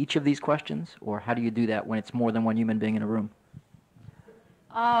person each of these questions, or how do you do that when it's more than one human being in a room?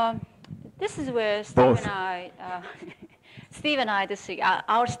 This is where Steve Both. and I,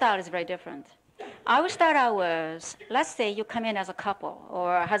 our style is very different. Our start out was, let's say you come in as a couple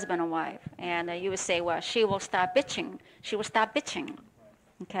or a husband and wife, and you would say, well, she will start bitching. She will start bitching,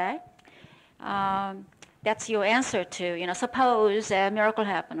 okay? That's your answer to, suppose a miracle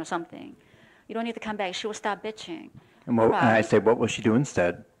happened or something. You don't need to come back. She will start bitching. And I say, what will she do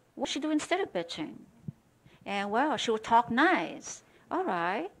instead? What should she do instead of bitching? And, well, she will talk nice. All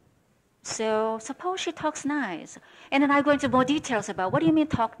right. So suppose she talks nice. And then I go into more details about what do you mean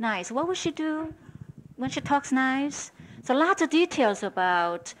talk nice? What will she do when she talks nice? So lots of details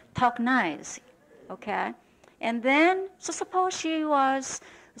about talk nice, okay? And then, so suppose she was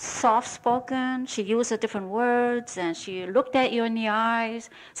soft-spoken, she used different words, and she looked at you in the eyes.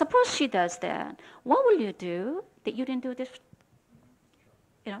 Suppose she does that. What will you do that you didn't do this?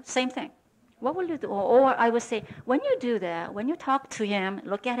 Same thing. What will you do? Or I would say, when you do that, when you talk to him,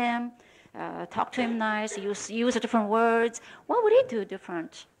 look at him, talk to him nice, use different words, what would he do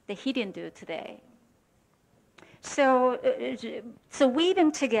different that he didn't do today? So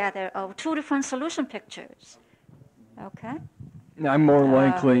weaving together of two different solution pictures, okay? I'm more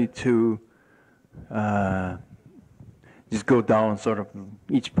likely to just go down sort of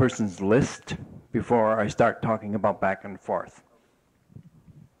each person's list before I start talking about back and forth.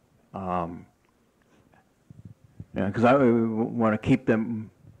 Because I want to keep them.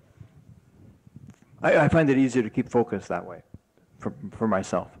 I find it easier to keep focus that way, for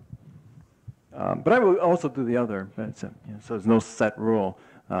myself. But I will also do the other. So there's no set rule.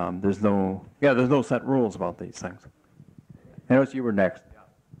 There's no set rules about these things. I noticed you were next.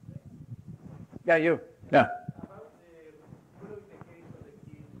 Yeah, you. Yeah. About what is the case of the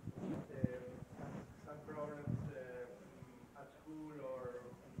kids with some problems at school or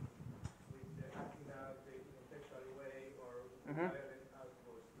with acting out in a sexual way or violent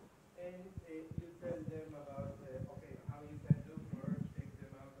outbursts. And you tell them about, how you can do first, take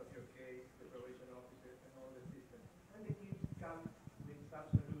them out of your case, the probation officer and all the system. And the kids come with some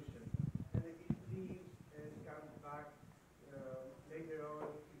solution. And the kids leaves and comes back later on,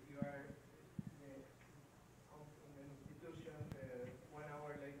 if you are in an institution, 1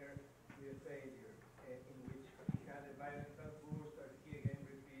 hour later, with a failure, in which he had a violent outburst, or he again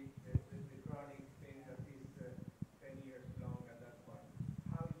repeats the chronic thing that is 10 years long at that point.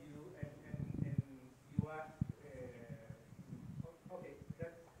 How you, and you ask,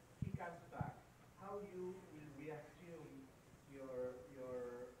 that he comes back. How you will reassume your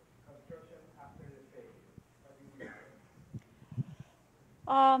construction after the failure? What do you say?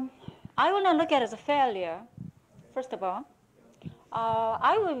 I will not look at it as a failure, first of all.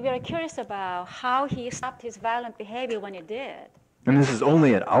 I would be very curious about how he stopped his violent behavior when he did. And this is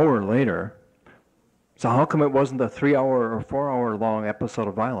only an hour later. So how come it wasn't a 3-hour or 4-hour long episode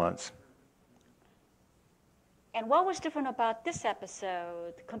of violence? And what was different about this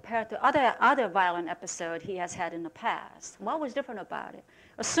episode compared to other violent episodes he has had in the past? What was different about it?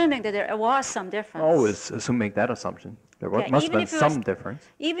 Assuming that there was some difference. Always make that assumption. There must have been some difference.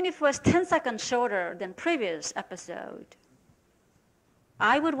 Even if it was 10 seconds shorter than previous episode,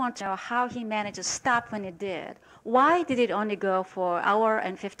 I would want to know how he managed to stop when he did. Why did it only go for an hour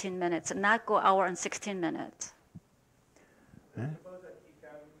and 15 minutes and not go hour and 16 minutes? Suppose that he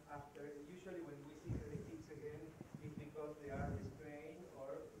comes after, usually when we see the kids again, it's because they are restrained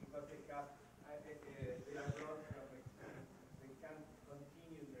or because they are brought from they can't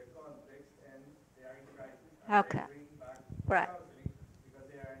continue their conflicts and they are in crisis. Okay. They bring back Right. counseling because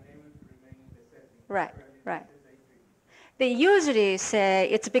they are unable to remain in the setting. Right, right. They usually say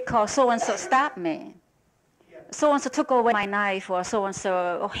it's because so-and-so stopped me. So-and-so took away my knife or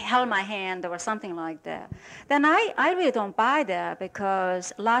so-and-so held my hand or something like that. Then I really don't buy that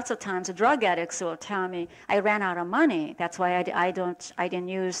because lots of times the drug addicts will tell me, I ran out of money. That's why I didn't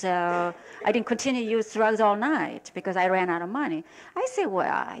continue to use drugs all night because I ran out of money. I say,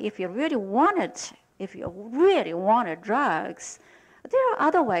 well, if you really wanted, If you really wanted drugs, there are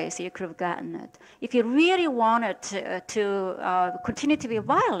other ways you could have gotten it. If you really wanted to continue to be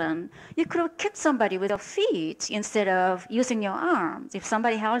violent, you could have kicked somebody with your feet instead of using your arms. If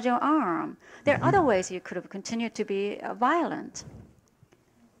somebody held your arm, there are other ways you could have continued to be violent.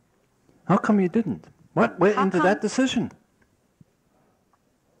 How come you didn't? What went into that decision?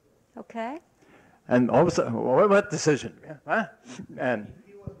 Okay. And all of a sudden, what decision? Huh? And If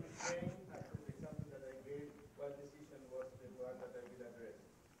he was restrained, as the example that I gave, what decision was the one that I will address?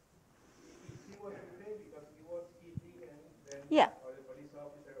 If he was restrained because he was hitting and then Yeah. or the police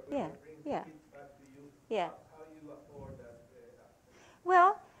officer or Yeah. brings Yeah. it back to you, Yeah. how you afford that? Well,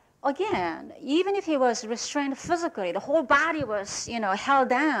 again, even if he was restrained physically, the whole body was, held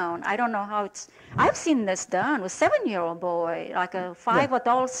down. I don't know how it's. I've seen this done with 7-year-old boy, like five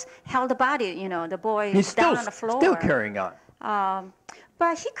adults held the body. The boy he's down on the floor. still carrying on.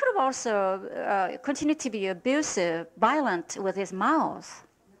 But he could have also continued to be abusive, violent with his mouth.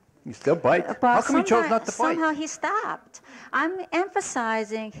 He still bites. But How come he chose not to bite? somehow he stopped. I'm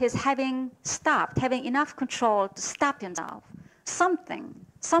emphasizing his having stopped, having enough control to stop himself. Something,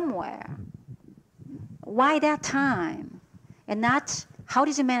 somewhere. Why that time? And not, how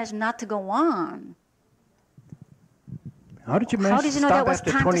did you manage not to go on? How did you manage did to you know that stop was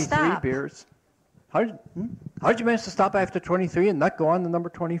after time to 23 stop? beers? How did you manage to stop after 23 and not go on to number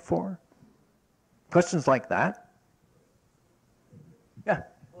 24? Questions like that? Yeah.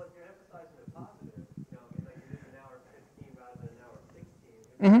 Well, if you're emphasizing the positive, like you did an hour 15 rather than an hour 16,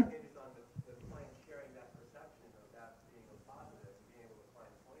 it Mhm. depends on the client sharing that perception of that being a positive and being able to find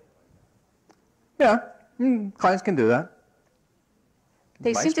a point like that. Yeah. Clients can do that.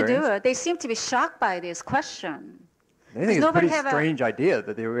 They My seem to do experience. it. They seem to be shocked by this question. They think it's a nobody pretty have a- strange idea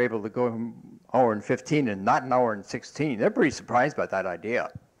that they were able to go an hour and 15 and not an hour and 16. They're pretty surprised by that idea.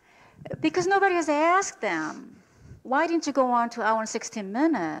 Because nobody has asked them, why didn't you go on to hour and 16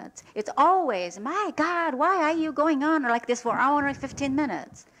 minutes? It's always, my God, why are you going on like this for hour and 15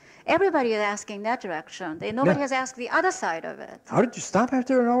 minutes? Everybody is asking that direction. Nobody Yeah. has asked the other side of it. How did you stop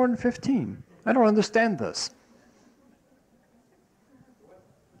after an hour and 15? I don't understand this.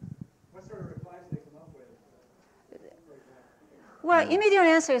 What sort of replies they come up with? Well, immediate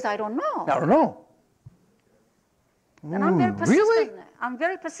answer is, I don't know. I don't know. And I'm very persistent. Really? I'm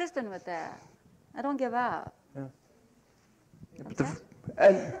very persistent with that. I don't give up. But the- Okay.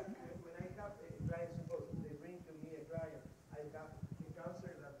 and When I have a client, suppose they bring to me a client, I have a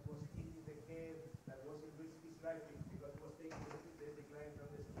counselor that was hitting the kid, that was in risk his life because was taking the client from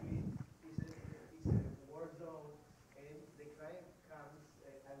the street. He's in a war zone, and the client comes,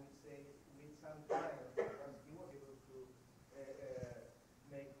 I would say, with some time because he was able to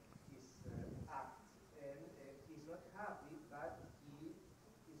make his act, and he's not happy, but he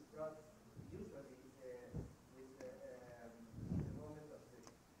is brought usually with the moment of the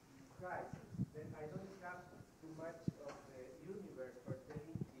crisis. Then I don't have too much of the universe for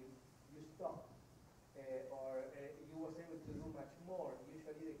telling him you stop, or you was able to do much more.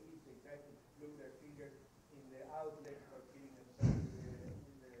 Usually the kids, they try to look their fingers in the outlet for killing themselves with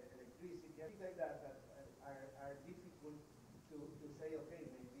the electricity. Things like that are difficult to say, okay,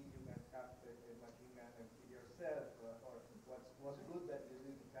 maybe you can have a machine gun and kill yourself, or what's good that you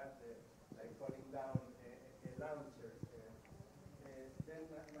didn't have like falling down a launcher. Then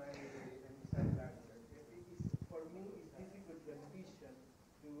my inside answer. For me, it's difficult to envision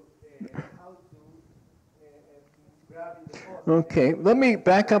how to grab in the post. okay, let me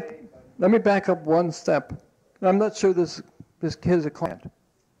back up. Let me back up one step. I'm not sure this kid is a client.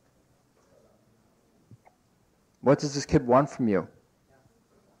 What does this kid want from you?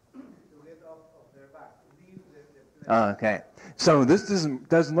 To get off of their back, leave the place. Okay, so this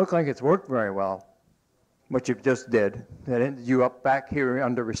doesn't look like it's worked very well. What you just did, that ended you up back here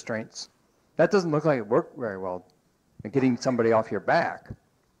under restraints. That doesn't look like it worked very well. Getting somebody off your back.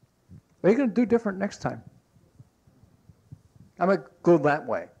 What are you going to do different next time? I'm going to go that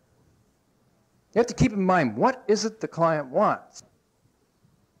way. You have to keep in mind, what is it the client wants?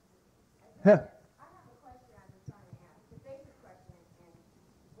 Yeah. I have a question I've been trying to ask. It's a basic question, and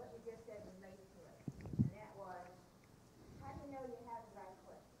what you just said relates to it. And that was, how do you know you have the right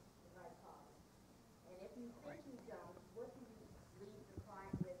question, the right problem? And if you think you don't, what do you leave the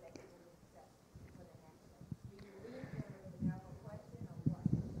client with at the end of the session for the next step? Do you leave them with a narrow question or what?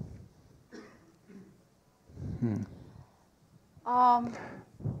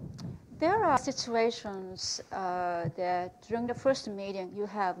 There are situations that during the first meeting you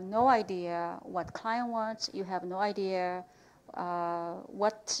have no idea what client wants. You have no idea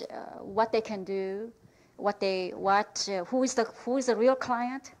what they can do, who is the real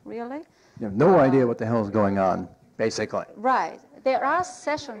client really. You have no idea what the hell is going on, basically. Right. There are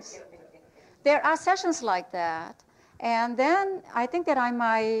sessions like that. And then I think that I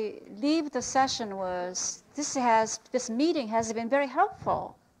might leave the session with, this meeting has been very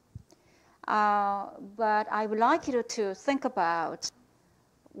helpful. But I would like you to think about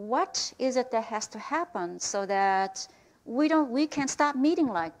what is it that has to happen so that we can stop meeting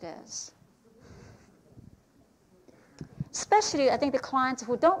like this. Especially, I think, the clients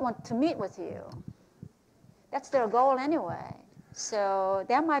who don't want to meet with you. That's their goal anyway. So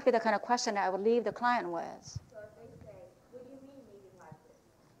that might be the kind of question that I would leave the client with. So if they say, what do you mean meeting like this?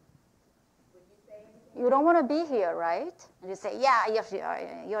 Would you say anything? You don't want to be here, right? And you say, yeah,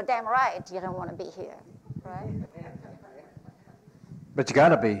 you're damn right. You don't want to be here, right? But you got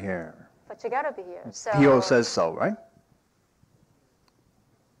to be here. But you got to be here. So PO says so, right? Well,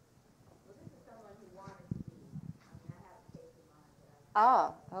 this is someone who wanted to be. I have a case in mind that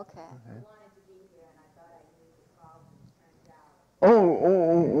Oh, okay. I wanted to be here, and I thought I knew the problem. Turns out.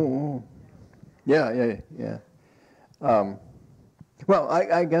 Yeah. Well,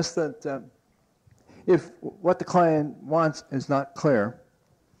 I guess that if what the client wants is not clear,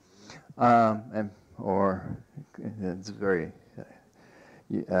 or it's a very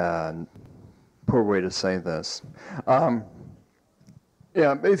poor way to say this.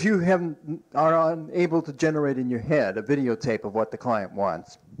 If you are unable to generate in your head a videotape of what the client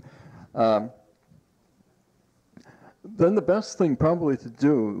wants, then the best thing probably to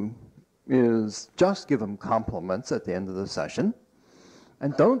do is just give them compliments at the end of the session,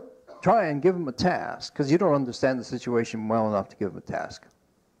 and don't try and give them a task, because you don't understand the situation well enough to give them a task.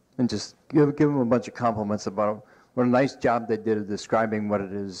 And just give them a bunch of compliments about what a nice job they did of describing what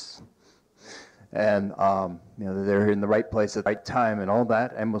it is, and they're in the right place at the right time and all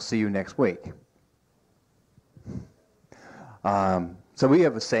that, and we'll see you next week. So we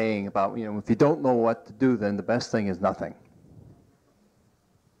have a saying about, if you don't know what to do, then the best thing is nothing.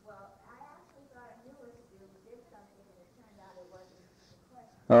 Well, I actually thought I knew what to do. We did something, and it turned out it wasn't the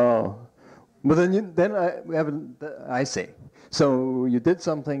question. Oh, well I see. So you did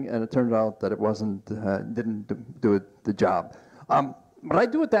something, and it turned out that it didn't do the job. What I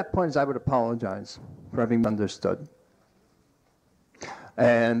do at that point is I would apologize for having understood,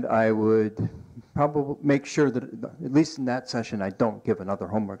 and I would probably make sure that, at least in that session, I don't give another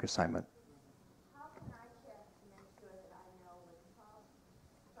homework assignment. How can I check to make sure that I know what the problem is?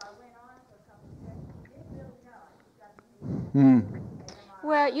 So I went on for a couple of sessions. Didn't really know. I just got to see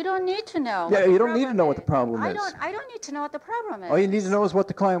Well, you don't need to know. Yeah, you don't need to know what the problem is. I don't need to know what the problem is. All you need to know is what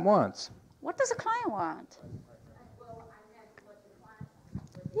the client wants. What does the client want? Well, I meant what the client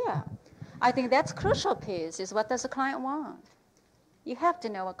wants. Yeah. I think that's crucial piece, is what does the client want? You have to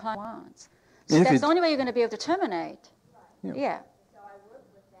know what client wants. So And if that's the you- only way you're going to be able to terminate. Yeah. Yeah. So I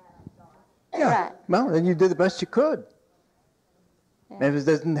worked with that, I thought. Yeah. Right. Well, then you did the best you could. Yeah. And if it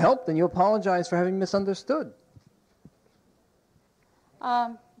doesn't help, then you apologize for having misunderstood.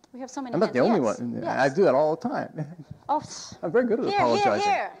 We have so many I'm not the hands. only Yes. one. Yes. I do that all the time. Oh, I'm very good at here, apologizing.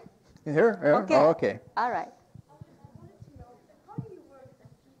 here. Here? Okay. Oh, okay. All right. I wanted to know, how do you work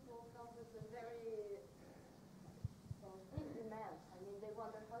that people come with a very big demands? I mean, they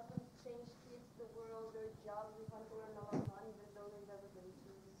want their husbands to change kids, the world, their jobs, they want to earn a lot of money, even though they've never been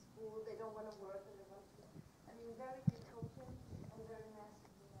to school, they don't want to work, and they want to, I mean, very utopian and very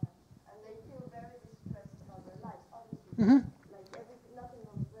massive demands. And they feel very distressed about their lives, obviously. Mm-hmm. Like nothing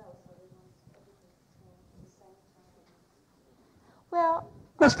goes well, so they want everything to change at the same time. Well,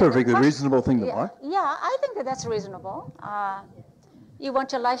 That's a perfectly question- reasonable thing to yeah, want. yeah, I think that's reasonable. You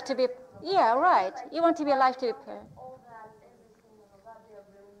want your life to be, yeah, right. You want to be a life to be. All that, everything, that they are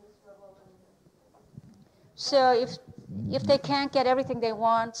very miserable and So if they can't get everything they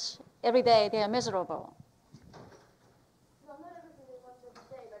want every day, they are miserable. no, not everything they want every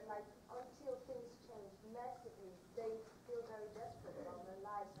day, but like until things change massively, they feel very desperate about their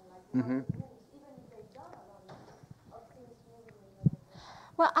lives and like want to move, even if they've done a lot of things moving in their life.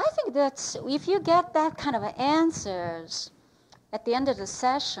 Well, I think that if you get that kind of answers at the end of the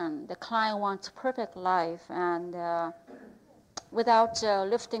session, the client wants a perfect life and without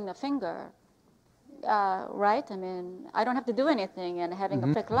lifting the finger, right? I mean, I don't have to do anything and having a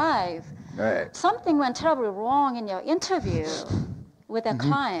perfect life. Right. Something went terribly wrong in your interview with a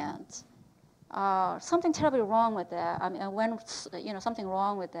client. Something terribly wrong with that. I mean, when something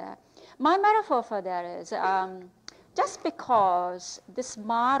wrong with that. My metaphor for that is just because this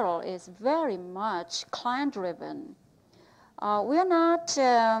model is very much client-driven, we're not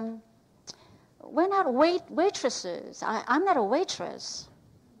waitresses. I'm not a waitress.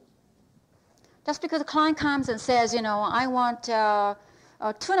 Just because a client comes and says, I want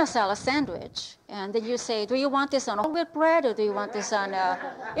tuna salad sandwich, and then you say, do you want this on whole wheat bread, or do you want this on,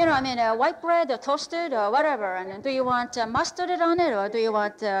 white bread, or toasted, or whatever, and then do you want mustard on it, or do you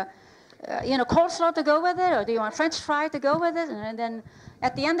want, coleslaw to go with it, or do you want French fry to go with it? And then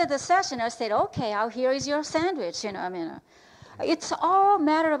at the end of the session, I said, okay, here is your sandwich, It's all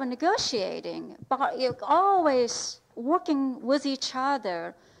matter of negotiating, but you're always working with each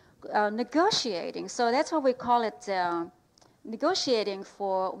other, negotiating. So that's what we call it, negotiating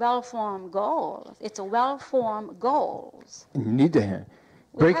for well-formed goals. It's a well-formed goals. And you need to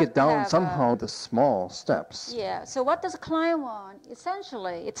break it down somehow to small steps. Yeah, so what does the client want?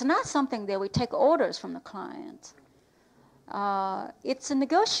 Essentially, it's not something that we take orders from the client. It's a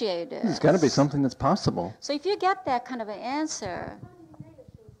negotiated. It's got to be something that's possible. So if you get that kind of an answer,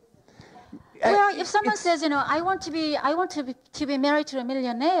 well, if someone says, I want to be married to a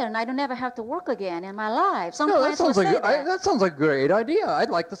millionaire, and I don't ever have to work again in my life. Some clients will say that. That sounds like a great idea.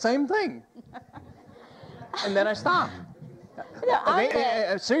 I'd like the same thing. And then I stop.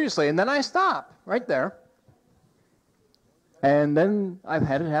 Seriously, and then I stop right there. And then I've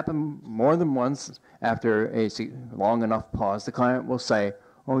had it happen more than once. After a long enough pause, the client will say,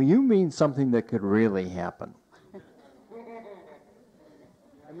 oh, you mean something that could really happen.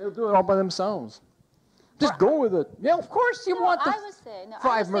 And they'll do it all by themselves. Just go with it. Yeah, of course you want the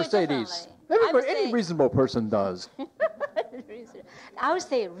 5 Mercedes. Everybody, any reasonable person does. I would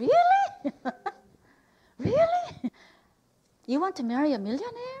say, really? Really? You want to marry a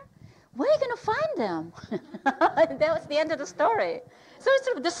millionaire? Where are you going to find them? That was the end of the story. So it's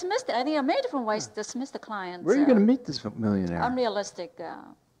sort of dismissed it. I think there are many different ways to dismiss the client. Where are you going to meet this millionaire? Unrealistic,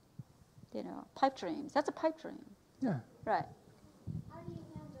 pipe dreams. That's a pipe dream. Yeah. Right. How do you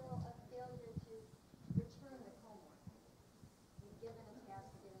handle a failure to return the homework? You've given a task,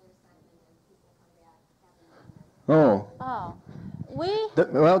 given an assignment, and people come back, haven't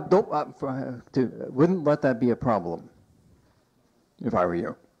Wouldn't let that be a problem, if I were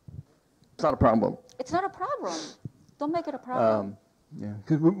you. It's not a problem. It's not a problem. Don't make it a problem. Yeah,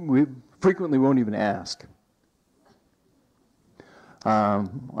 because we frequently won't even ask.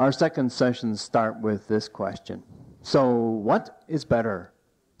 Our second sessions start with this question. So what is better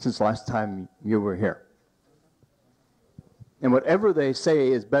since last time you were here? And whatever they say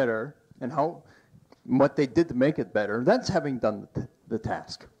is better, and what they did to make it better, that's having done the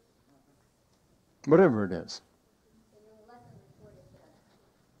task. Whatever it is.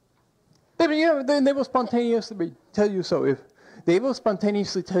 They will spontaneously tell you so. If they will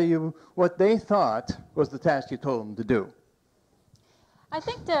spontaneously tell you what they thought was the task you told them to do. I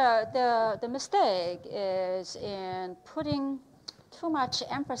think the mistake is in putting too much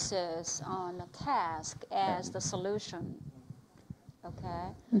emphasis on the task as the solution.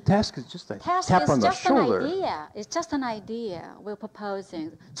 Okay? The task is just a tap on the shoulder. It's just an idea we're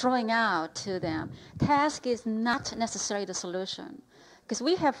proposing, throwing out to them. Task is not necessarily the solution. Because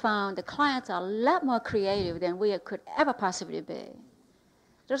we have found the clients are a lot more creative than we could ever possibly be.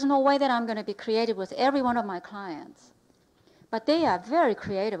 There's no way that I'm going to be creative with every one of my clients. But they are very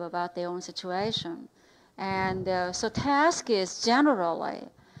creative about their own situation. And so task is generally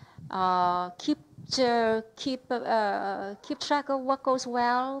keep track of what goes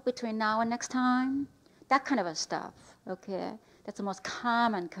well between now and next time. That kind of a stuff, okay? That's the most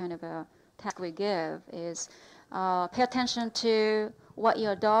common kind of a task we give is pay attention to what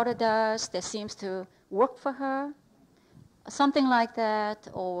your daughter does that seems to work for her, something like that,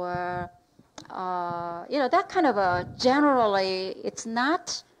 or, that kind of a generally, it's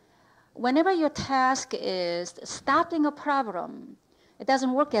not, whenever your task is stopping a problem, it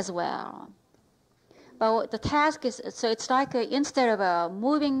doesn't work as well. But the task is, so it's like instead of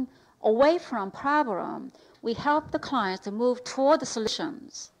moving away from problem, we help the clients to move toward the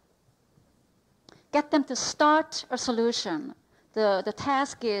solutions. Get them to start a solution. The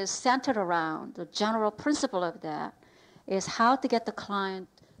task is centered around the general principle of that is how to get the client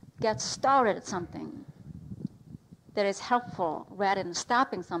get started at something that is helpful rather than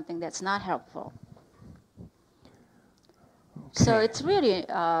stopping something that's not helpful. Okay. So it's really,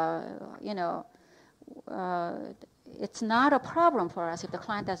 it's not a problem for us if the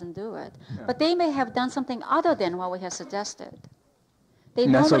client doesn't do it. Yeah. But they may have done something other than what we have suggested.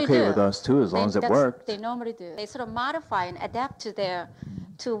 And that's okay with us too, as long as it works. They normally do. They sort of modify and adapt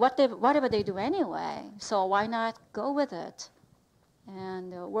to whatever they do anyway. So why not go with it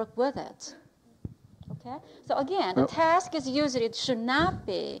and work with it? Okay. So again, the task is usually it should not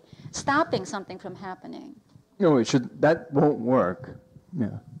be stopping something from happening. No, it should. That won't work.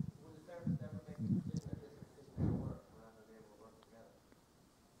 Yeah.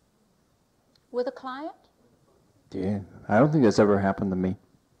 With a client? Yeah. I don't think that's ever happened to me.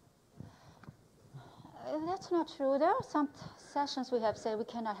 That's not true. There are some sessions we have said we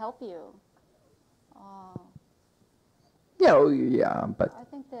cannot help you. Yeah, oh, yeah, but... I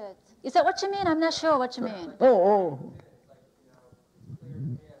think that... Is that what you mean? I'm not sure what you mean. Oh.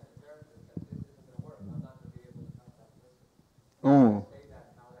 Oh.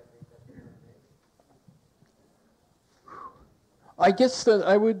 I guess that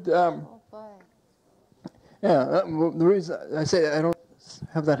I would... Oh, boy. Yeah, the reason I say I don't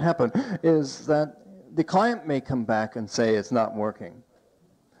have that happen is that the client may come back and say it's not working.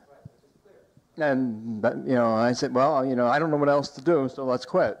 And, I said, well, I don't know what else to do, so let's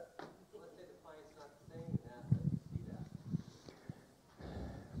quit.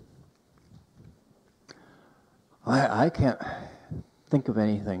 I can't think of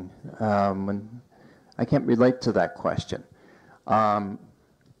anything. I can't relate to that question. Because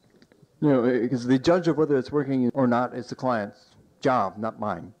the judge of whether it's working or not is the client's job, not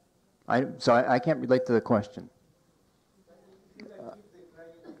mine. So I can't relate to the question.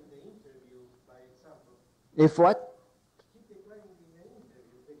 If what? Keep the client in the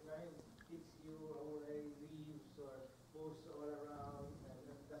interview. The client keeps you away, leaves, or moves all around, and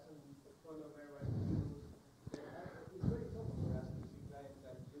doesn't follow very well cues. It's very tough for us to see clients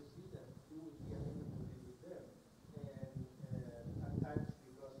that you see that you would be able to deal with them. And at times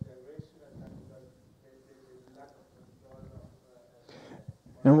because they're aggression, at times because the lack of control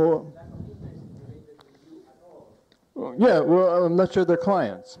of lack of interest related to you at all. Yeah, well, I'm not sure they're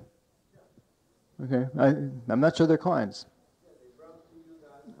clients. Okay, I'm not sure they're clients.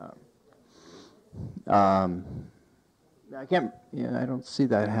 I can't. I don't see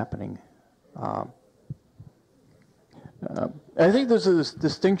that happening. I think there's a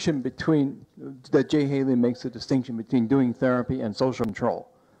distinction between that Jay Haley makes a distinction between doing therapy and social control.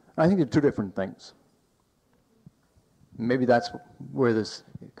 I think they're two different things. Maybe that's where this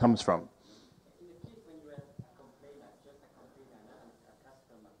comes from.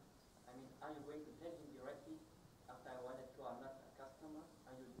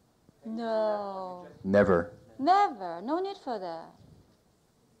 No. Never. Never. No need for that.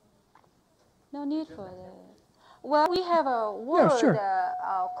 No need for that. Well, we have a word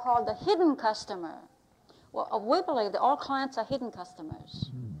called the hidden customer. Well, we believe that all clients are hidden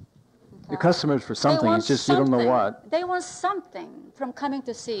customers. Okay? The customer's for something, it's just you don't know what. They want something from coming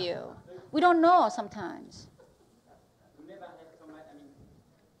to see you. We don't know sometimes. We never had somebody,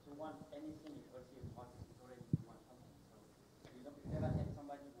 who wants anything because he wants already want something. So you never had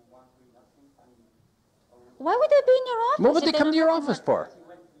somebody who wants really nothing. Why would they be in your office? What would they come to your office for?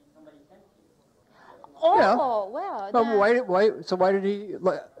 Oh, yeah. Well. So why did he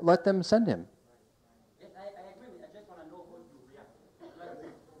let them send him? I agree. I just want to know how you react.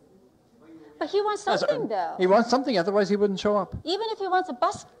 But he wants something, though. He wants something, otherwise he wouldn't show up. Even if he wants a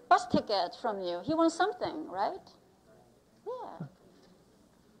bus ticket from you, he wants something, right? Yeah.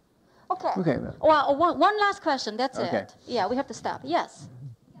 Okay. Well, one last question. That's it. Yeah, we have to stop. Yes.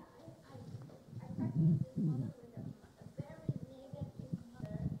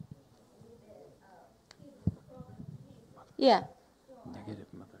 Yeah. Negative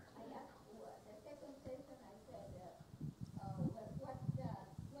mother. The second session I said,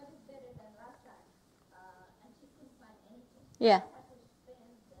 what is better than last time? And she couldn't find anything. Yeah. I had to spend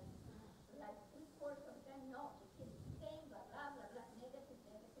like 3/4 of the time, no, it keeps the same, blah, blah, blah, blah, negative.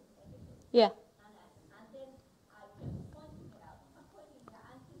 Yeah. And then I kept pointing it out, until she said,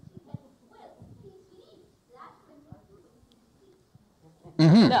 well, please leave. Last time I do it.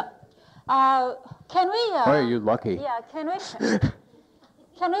 Mm-hmm. No. Can we? Boy, are you lucky? Yeah. Can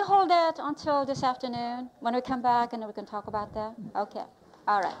we hold that until this afternoon when we come back and we can talk about that? Okay.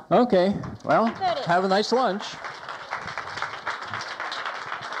 All right. Okay. Well, have a nice lunch.